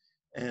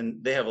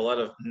 and they have a lot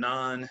of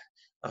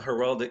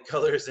non-heraldic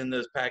colors in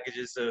those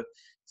packages, so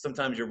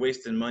sometimes you're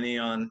wasting money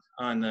on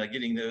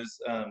getting those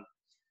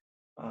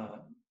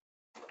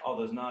all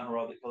those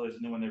non-heraldic colors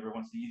no one ever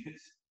wants to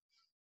use.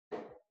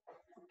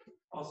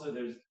 Also,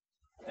 there's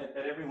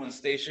at everyone's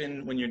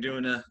station, when you're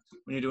doing a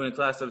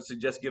class, I would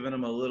suggest giving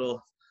them a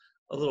little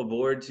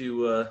board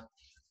to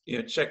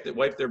check that,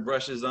 wipe their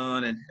brushes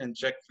on and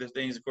check the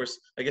things. Of course,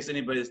 I guess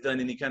anybody that's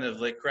done any kind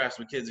of like crafts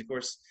with kids, of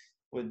course,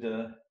 would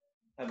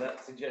have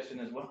that suggestion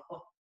as well.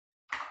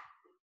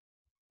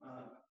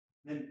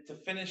 Then to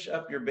finish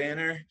up your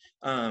banner,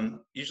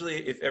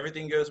 usually if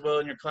everything goes well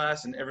in your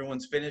class and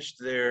everyone's finished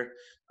their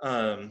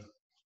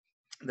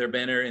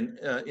banner in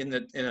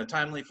a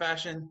timely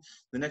fashion,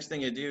 the next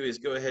thing you do is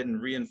go ahead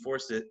and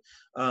reinforce it.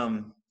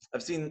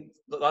 I've seen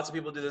lots of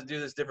people do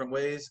this different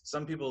ways.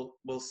 Some people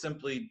will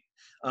simply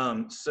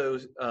sew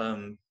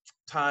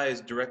ties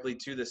directly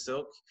to the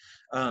silk.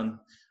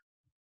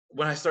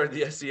 When I started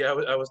the SCA,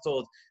 I was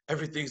told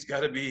everything's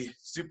got to be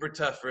super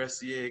tough for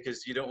SCA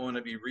because you don't want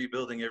to be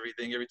rebuilding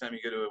everything every time you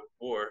go to a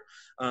war.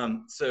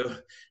 So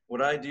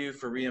what I do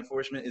for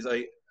reinforcement is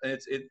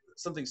it's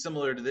something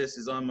similar to this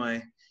is on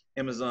my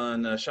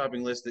Amazon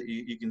shopping list that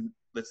you can,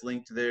 that's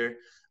linked there.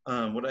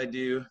 What I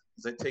do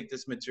is I take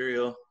this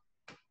material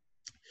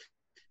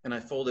and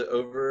I fold it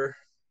over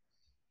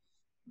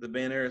the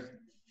banner,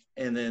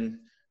 and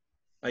then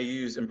I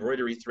use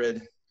embroidery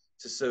thread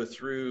to sew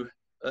through.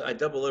 I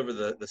double over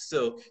the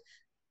silk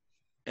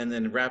and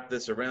then wrap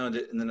this around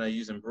it, and then I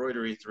use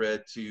embroidery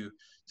thread to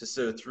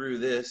sew through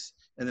this,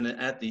 and then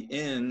at the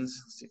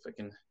ends, let's see if I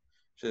can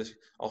just,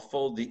 I'll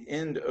fold the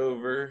end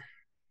over,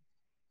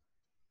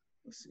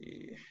 let's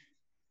see,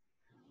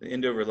 the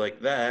end over like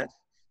that,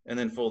 and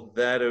then fold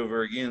that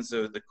over again,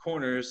 so the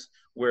corners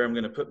where I'm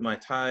going to put my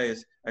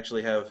ties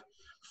actually have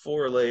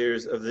 4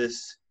 layers of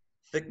this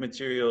thick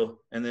material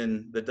and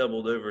then the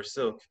doubled over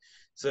silk.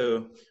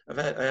 So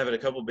I have had a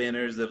couple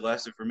banners that have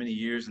lasted for many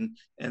years,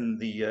 and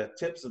the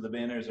tips of the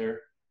banners are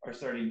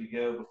starting to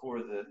go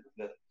before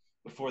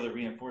the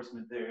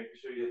reinforcement there. I can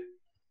show you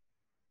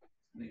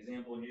an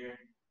example here.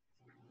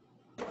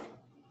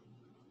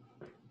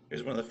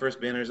 Here's one of the first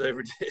banners I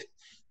ever did,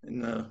 and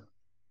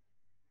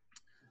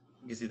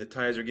you can see the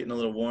ties are getting a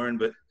little worn,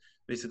 but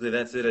basically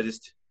that's it. I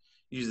just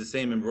use the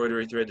same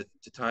embroidery thread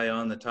to tie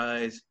on the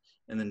ties,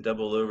 and then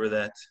double over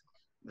that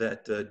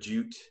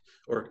jute,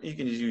 or you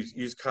can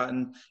use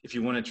cotton. If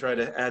you want to try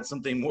to add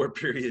something more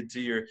period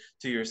to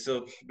your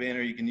silk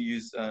banner, you can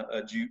use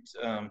a jute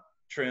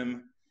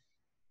trim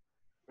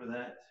for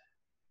that.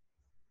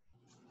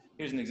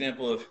 Here's an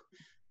example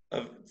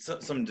of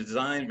some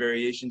design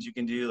variations you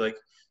can do. Like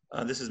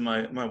this is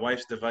my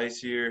wife's device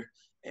here,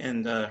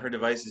 and her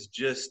device is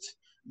just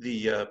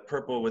the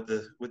purple with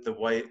the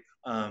white,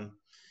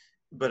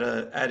 but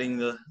adding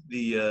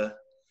the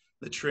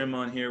trim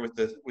on here with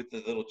the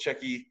little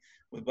checky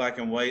with black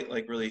and white,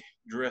 like really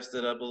dressed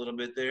it up a little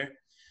bit there.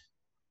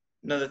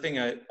 Another thing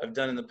I've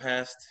done in the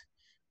past,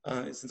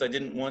 since I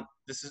didn't want,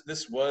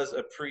 this was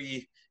a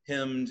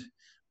pre-hemmed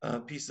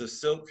piece of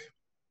silk,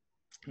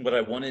 but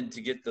I wanted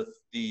to get the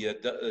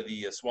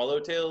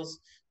swallowtails.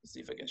 Let's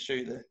see if I can show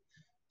you the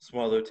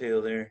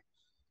swallowtail there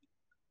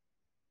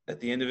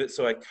at the end of it.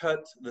 So I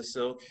cut the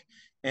silk,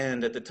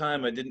 and at the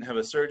time I didn't have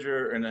a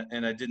serger,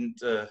 and I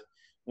didn't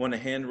want to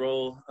hand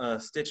roll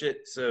stitch it.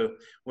 So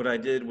what I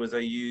did was I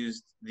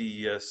used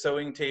the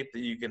sewing tape that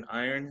you can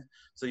iron.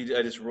 So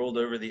I just rolled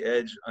over the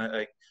edge.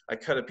 I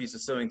cut a piece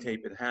of sewing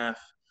tape in half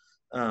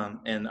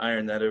and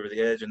ironed that over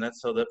the edge, and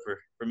that's held up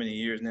for many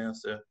years now.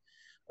 So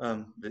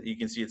that you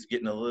can see it's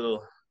getting a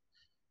little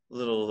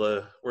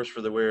worse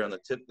for the wear on the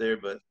tip there,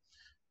 but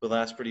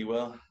lasts pretty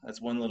well. That's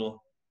one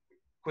little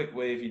quick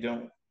way if you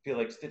don't feel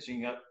like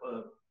stitching up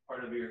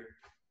part of your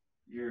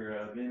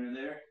banner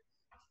there.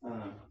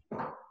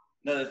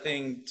 Another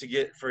thing to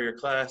get for your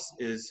class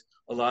is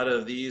a lot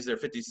of these, they're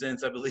 50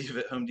 cents, I believe,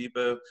 at Home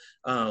Depot,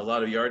 a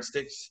lot of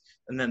yardsticks.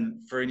 And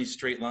then for any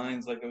straight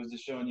lines, like I was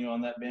just showing you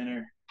on that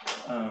banner,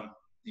 the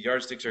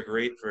yardsticks are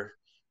great for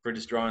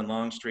just drawing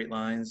long straight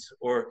lines.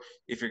 Or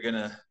if you're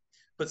gonna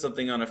put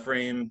something on a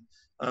frame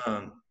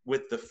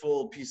with the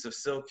full piece of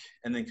silk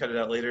and then cut it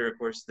out later, of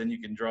course, then you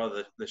can draw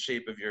the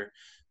shape of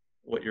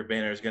what your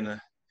banner is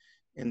gonna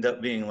end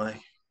up being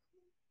like.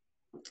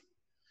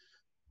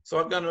 So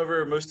I've gone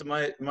over most of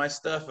my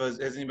stuff. Has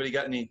anybody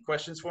got any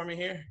questions for me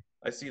here?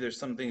 I see there's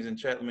some things in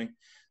chat. Let me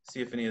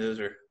see if any of those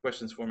are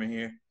questions for me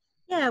here.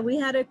 Yeah, we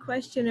had a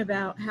question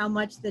about how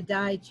much the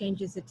dye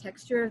changes the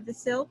texture of the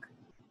silk.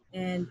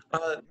 And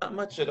not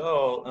much at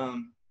all.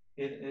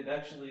 It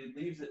actually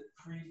leaves it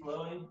free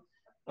flowing.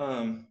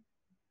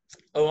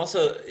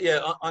 Also,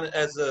 yeah,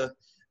 as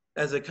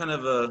a kind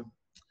of a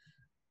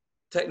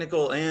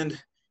technical and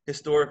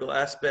historical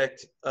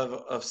aspect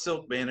of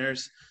silk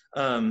banners,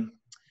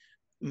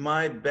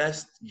 my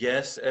best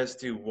guess as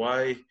to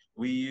why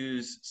we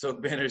use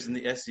silk banners in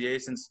the SCA,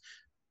 since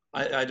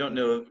I don't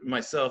know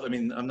myself. I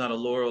mean, I'm not a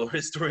Laurel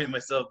historian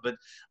myself, but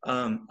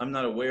I'm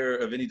not aware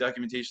of any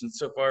documentation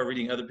so far,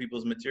 reading other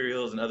people's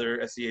materials and other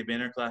SCA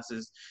banner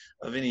classes,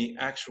 of any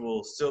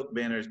actual silk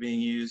banners being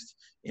used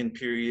in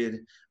period.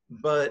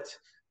 But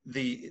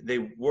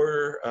they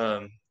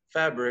were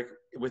fabric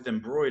with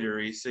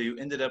embroidery, so you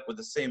ended up with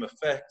the same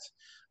effect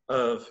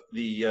of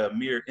the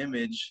mirror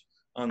image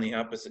on the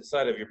opposite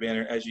side of your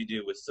banner as you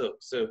do with silk.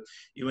 So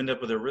you end up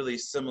with a really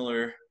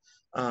similar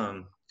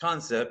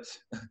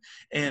concept,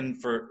 and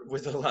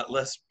with a lot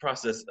less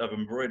process of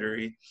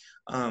embroidery,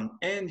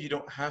 and you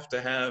don't have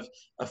to have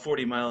a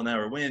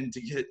 40-mile-an-hour wind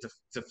to get it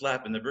to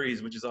flap in the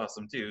breeze, which is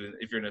awesome too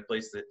if you're in a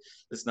place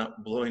that's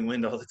not blowing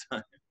wind all the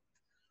time.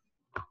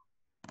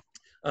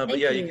 But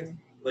yeah, you can,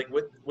 like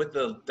with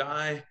the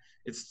dye,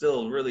 it's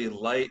still really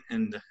light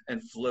and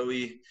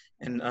flowy,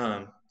 and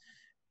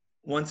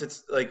once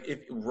it's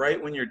like,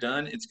 right when you're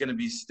done, it's going to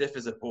be stiff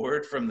as a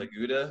board from the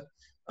Gouda,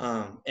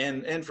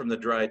 and from the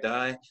dry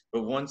dye.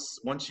 But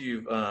once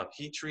you've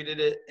heat treated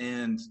it,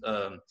 and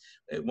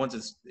once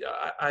it's,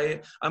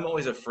 I'm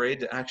always afraid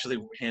to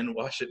actually hand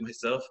wash it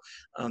myself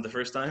the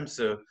first time.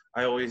 So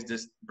I always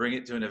just bring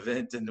it to an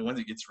event, and once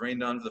it gets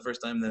rained on for the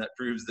first time, then that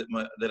proves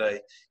that I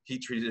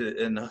heat treated it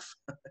enough.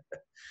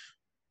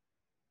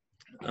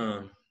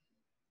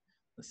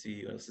 Let's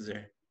see, what else is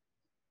there?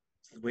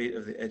 It's the weight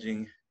of the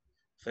edging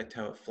affect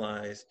how it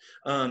flies.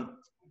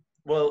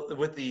 Well,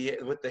 with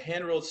the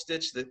hand rolled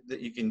stitch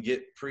that you can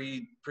get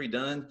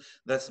pre-done,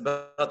 that's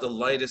about the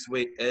lightest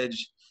weight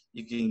edge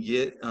you can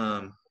get.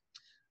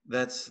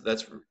 That's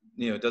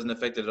it doesn't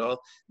affect it at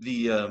all.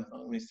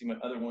 Let me see my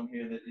other one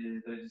here that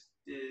I just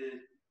did.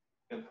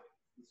 Let's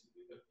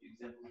see a few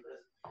examples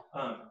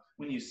of this.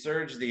 When you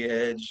serge the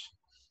edge,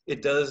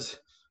 it does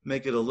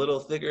make it a little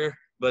thicker,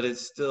 but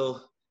it's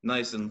still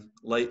nice and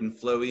light and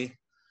flowy.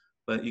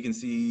 But you can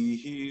see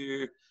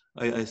here,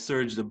 I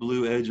serged a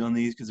blue edge on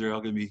these because they're all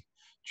going to be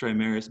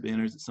Trimaris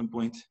banners at some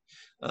point.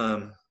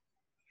 And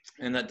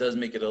that does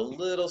make it a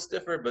little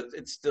stiffer, but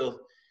it's still,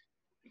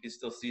 you can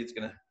still see it's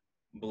going to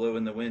blow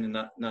in the wind and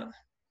not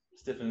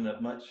stiffen it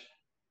up much.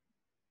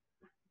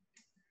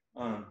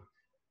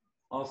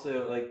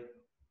 Also, like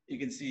you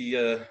can see,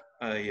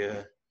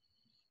 I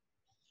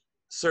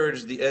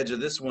serged the edge of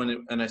this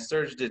one, and I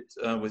serged it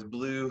with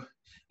blue.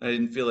 I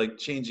didn't feel like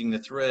changing the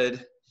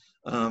thread.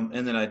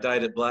 And then I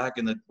dyed it black,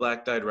 and the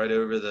black dyed right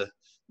over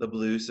the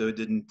blue, so it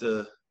didn't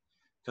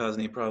cause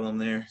any problem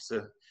there.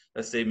 So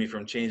that saved me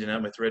from changing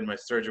out my thread in my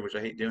serger, which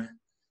I hate doing.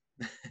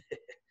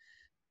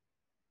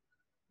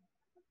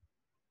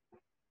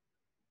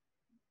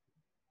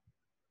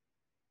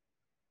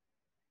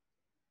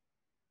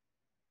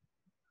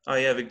 Oh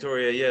yeah,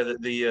 Victoria.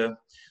 Yeah,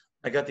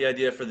 I got the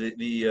idea for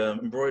the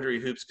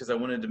embroidery hoops because I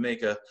wanted to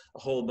make a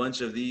whole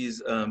bunch of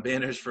these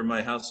banners for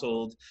my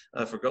household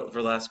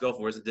for last Gulf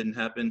Wars. It didn't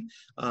happen,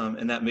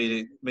 and that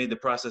made the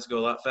process go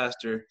a lot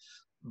faster.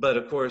 But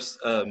of course,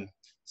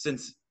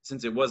 since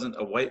it wasn't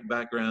a white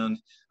background,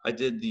 I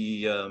did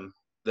the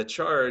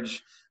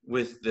charge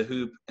with the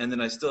hoop, and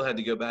then I still had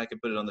to go back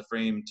and put it on the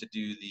frame to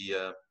do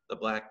the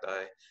black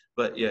dye.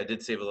 But yeah, it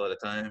did save a lot of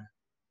time.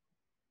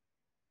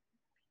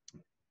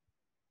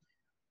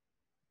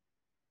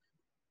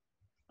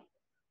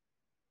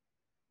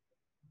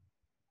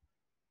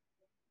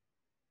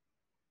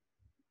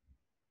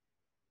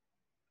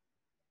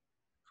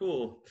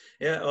 Cool.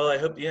 Yeah. Well, I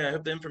hope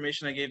the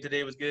information I gave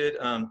today was good.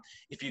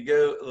 If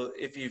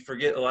you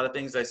forget a lot of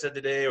things I said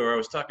today, or I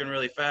was talking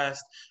really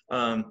fast,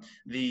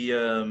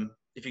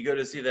 if you go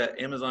to see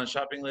that Amazon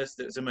shopping list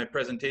that's in my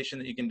presentation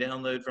that you can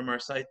download from our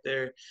site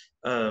there,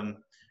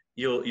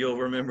 you'll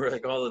remember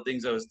like all the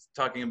things I was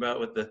talking about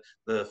with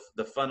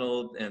the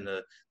funnel and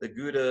the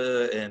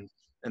Gouda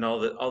and all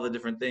the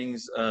different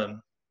things.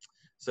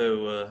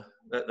 So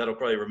that'll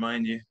probably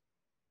remind you.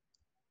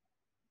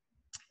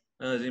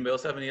 Does anybody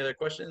else have any other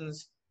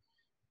questions?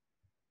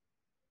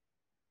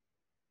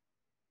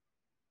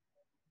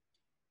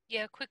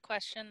 Yeah, quick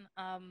question.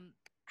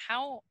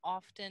 How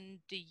often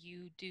do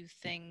you do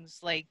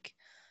things like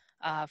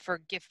for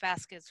gift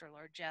baskets or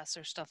largesse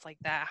or stuff like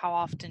that? How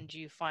often do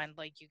you find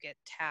like you get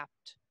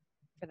tapped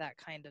for that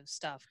kind of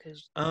stuff?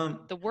 Because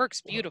the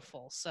work's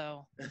beautiful.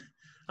 So.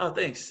 Oh,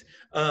 thanks.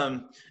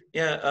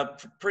 Yeah,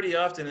 pretty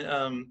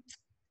often.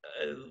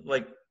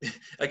 Like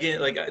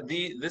again, like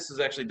this is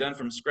actually done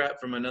from scrap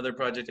from another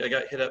project. I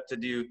got hit up to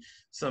do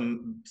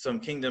some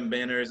kingdom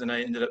banners, and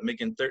I ended up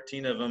making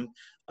 13 of them,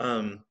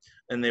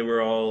 and they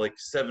were all like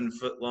 7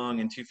 foot long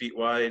and 2 feet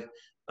wide.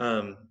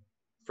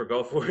 For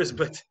Gulf Wars,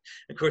 but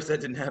of course that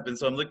didn't happen.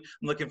 So I'm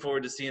looking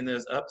forward to seeing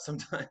those up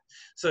sometime.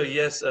 So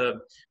yes,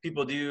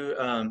 people do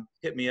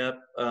hit me up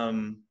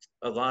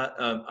a lot.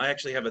 I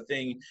actually have a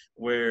thing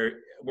where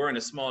we're in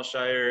a small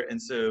shire,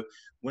 and so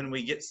when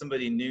we get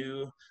somebody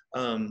new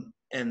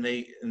and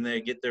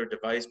they get their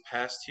device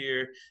passed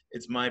here,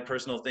 it's my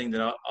personal thing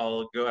that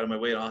I'll go out of my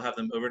way and I'll have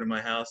them over to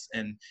my house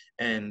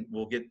and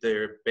we'll get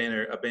their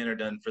banner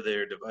done for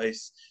their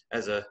device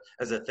as a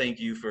thank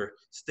you for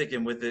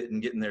sticking with it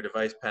and getting their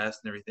device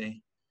passed and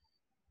everything.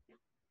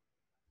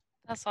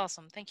 That's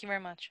awesome. Thank you very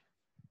much.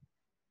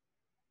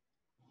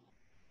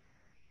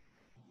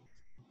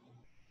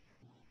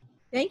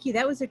 Thank you.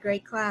 That was a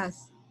great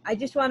class. I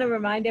just want to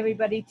remind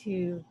everybody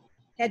to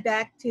head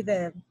back to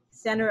the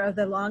center of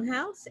the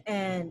Longhouse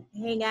and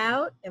hang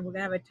out, and we're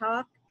going to have a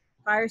talk,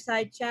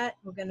 fireside chat.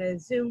 We're going to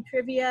Zoom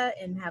trivia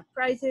and have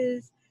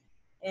prizes,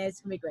 and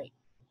it's going to be great.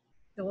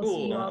 So we'll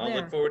see you all I'll there.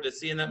 look forward to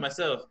seeing that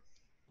myself.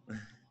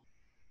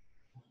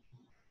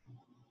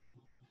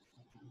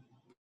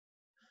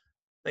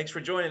 Thanks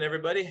for joining,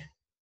 everybody.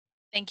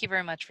 Thank you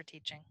very much for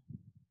teaching.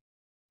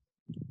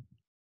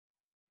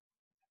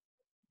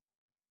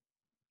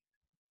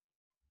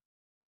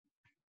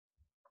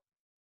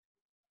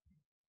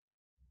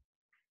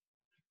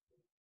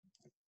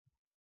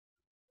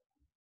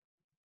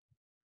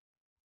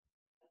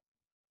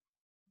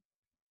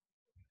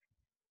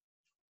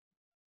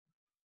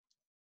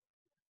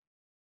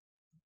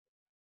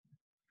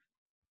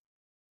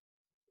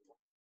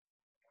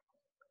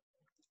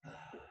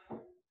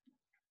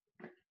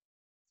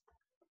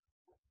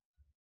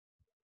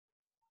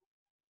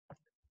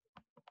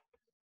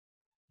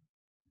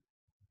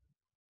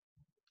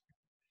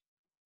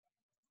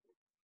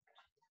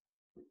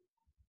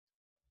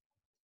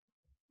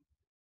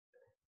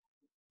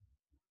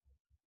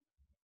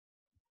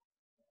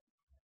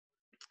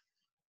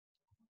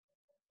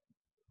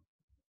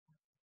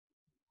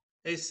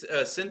 Hey,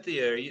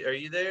 Cynthia, are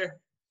you there?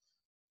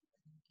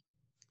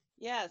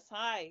 Yes,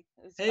 hi.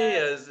 Hey,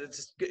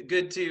 it's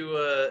good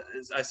to.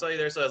 I saw you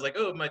there, so I was like,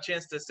 "Oh, my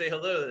chance to say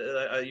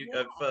hello."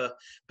 Yeah. I've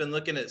been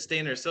looking at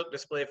Stainer Silk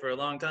Display for a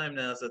long time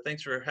now, so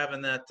thanks for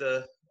having that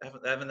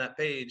having that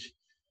page.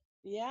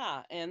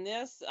 Yeah, and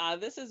this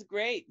is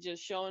great.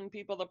 Just showing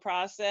people the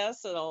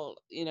process. It'll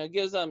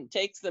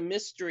takes the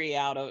mystery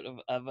out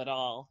of it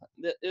all.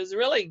 It was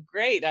really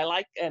great. I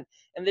like and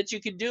that you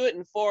could do it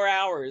in 4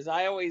 hours.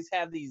 I always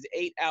have these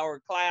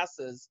 8-hour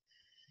classes,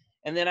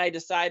 and then I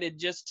decided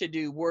just to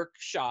do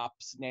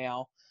workshops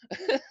now.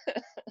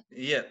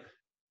 Yeah.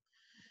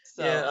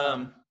 So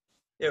Yeah.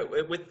 Yeah.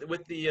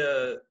 With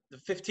the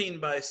 15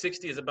 by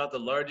 60 is about the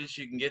largest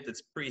you can get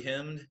that's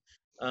pre-hemmed.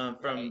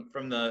 From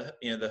the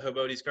the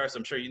Hobotes car, so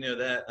I'm sure you know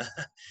that.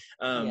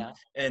 yeah.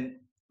 And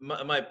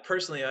my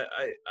personally,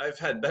 I've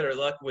had better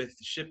luck with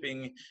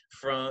shipping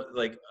from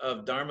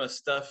of Dharma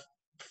stuff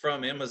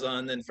from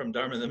Amazon than from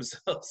Dharma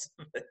themselves.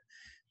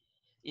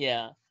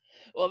 Yeah.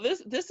 Well,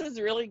 this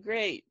is really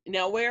great.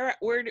 Now, where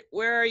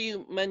are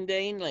you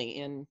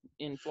mundanely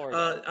in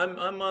Florida?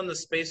 I'm on the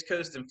Space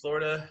Coast in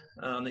Florida,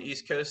 on the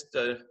East Coast,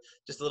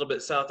 just a little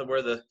bit south of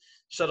where the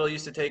shuttle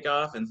used to take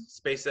off and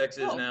SpaceX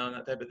is now and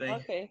that type of thing.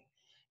 Okay.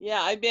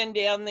 Yeah, I've been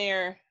down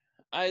there.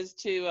 I was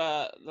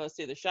to let's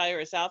see, the Shire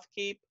of South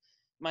Keep,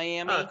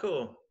 Miami. Ah,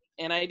 cool.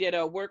 And I did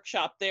a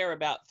workshop there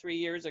about 3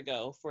 years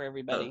ago for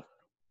everybody. Oh,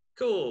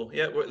 cool.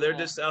 Yeah, they're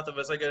just south of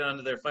us. I go down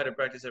to their fighter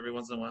practice every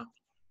once in a while.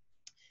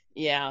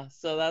 Yeah,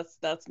 so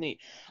that's neat.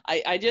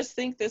 I just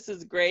think this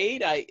is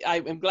great.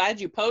 I'm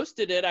glad you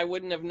posted it. I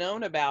wouldn't have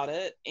known about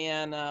it.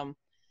 And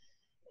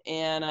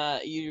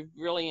you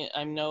really,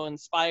 I know,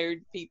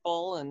 inspired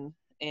people, and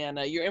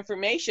your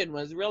information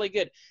was really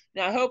good.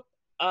 Now I hope,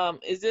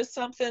 is this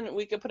something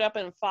we could put up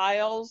in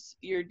files,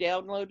 your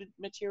downloaded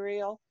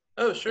material?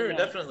 Oh, sure,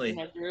 definitely. In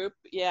a group?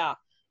 Yeah,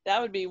 that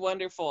would be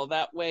wonderful.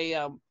 That way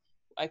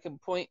we can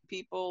point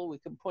people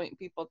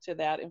to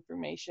that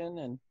information.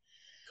 And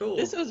cool.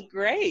 This was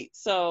great.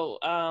 So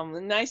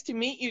nice to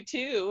meet you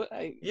too.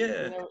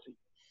 Yeah.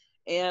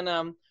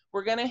 And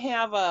we're gonna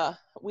have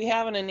we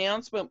have an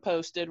announcement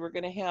posted. We're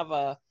gonna have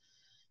a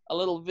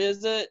little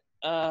visit.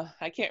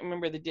 I can't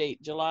remember the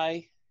date,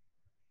 July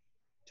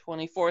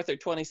 24th or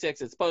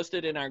 26th. It's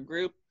posted in our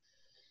group.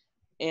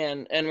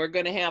 And we're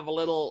gonna have a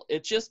little,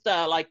 it's just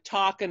like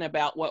talking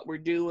about what we're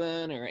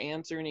doing or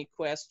answer any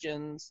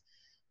questions.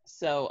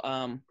 So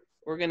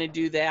we're gonna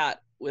do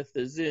that with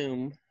the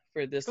Zoom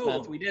for this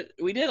month. We did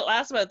it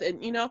last month,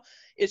 and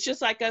it's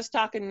just like us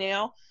talking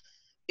now.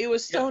 It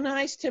was so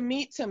nice to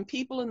meet some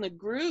people in the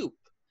group.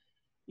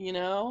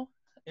 Yeah,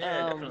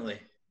 definitely.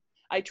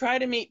 I try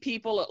to meet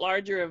people at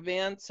larger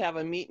events, have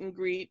a meet and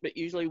greet, but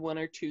usually 1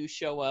 or 2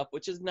 show up,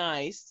 which is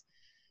nice.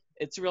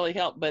 It's really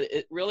helped, but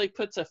it really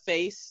puts a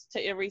face to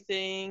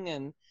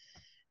everything.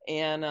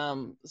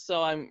 And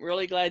so I'm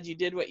really glad you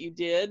did what you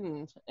did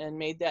and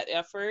made that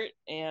effort.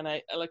 And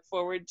I look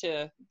forward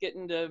to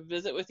getting to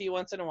visit with you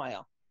once in a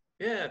while.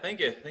 Yeah, thank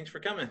you. Thanks for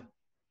coming.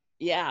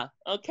 Yeah.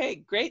 Okay.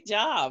 Great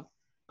job.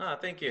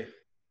 Thank you.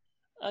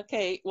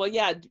 Okay. Well,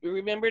 yeah.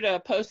 Remember to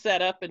post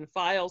that up in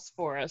files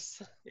for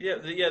us. Yeah,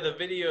 the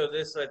video of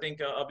this, I think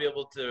I'll be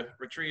able to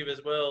retrieve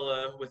as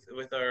well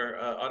with our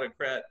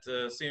autocrat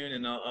soon,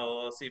 and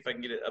I'll see if I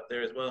can get it up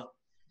there as well.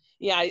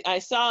 Yeah, I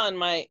saw on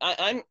my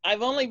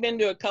I've only been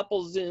to a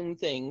couple Zoom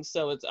things,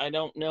 so I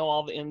don't know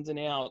all the ins and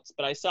outs,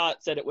 but I saw it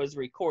said it was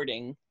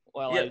recording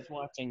while I was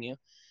watching you.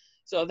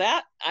 So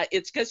that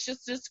it's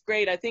just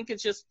great. I think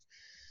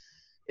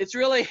it's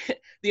really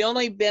the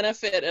only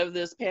benefit of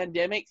this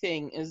pandemic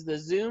thing is the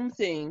Zoom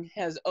thing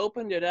has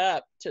opened it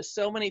up to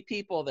so many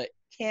people that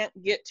can't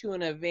get to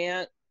an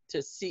event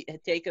to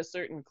take a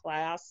certain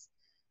class.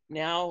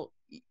 Now,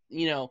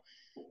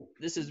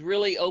 this is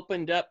really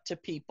opened up to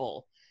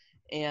people.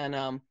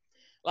 And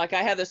like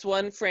I have this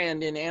one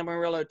friend in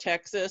Amarillo,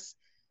 Texas.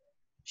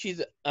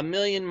 She's a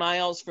million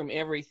miles from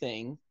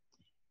everything,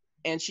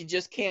 and she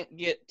just can't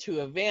get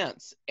to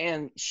events.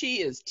 And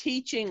she is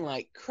teaching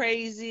like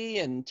crazy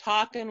and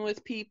talking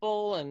with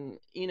people. And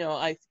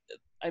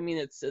I mean,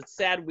 it's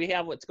sad we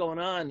have what's going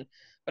on,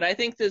 but I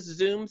think this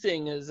Zoom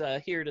thing is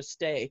here to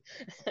stay.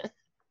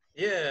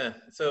 Yeah,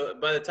 so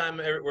by the time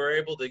we're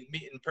able to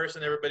meet in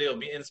person, everybody will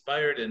be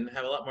inspired and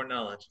have a lot more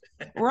knowledge.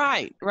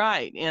 Right.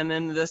 And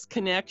then this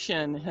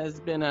connection has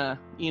been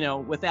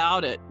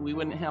without it, we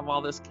wouldn't have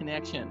all this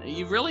connection.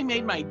 You've really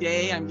made my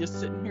day. I'm just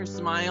sitting here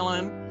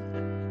smiling.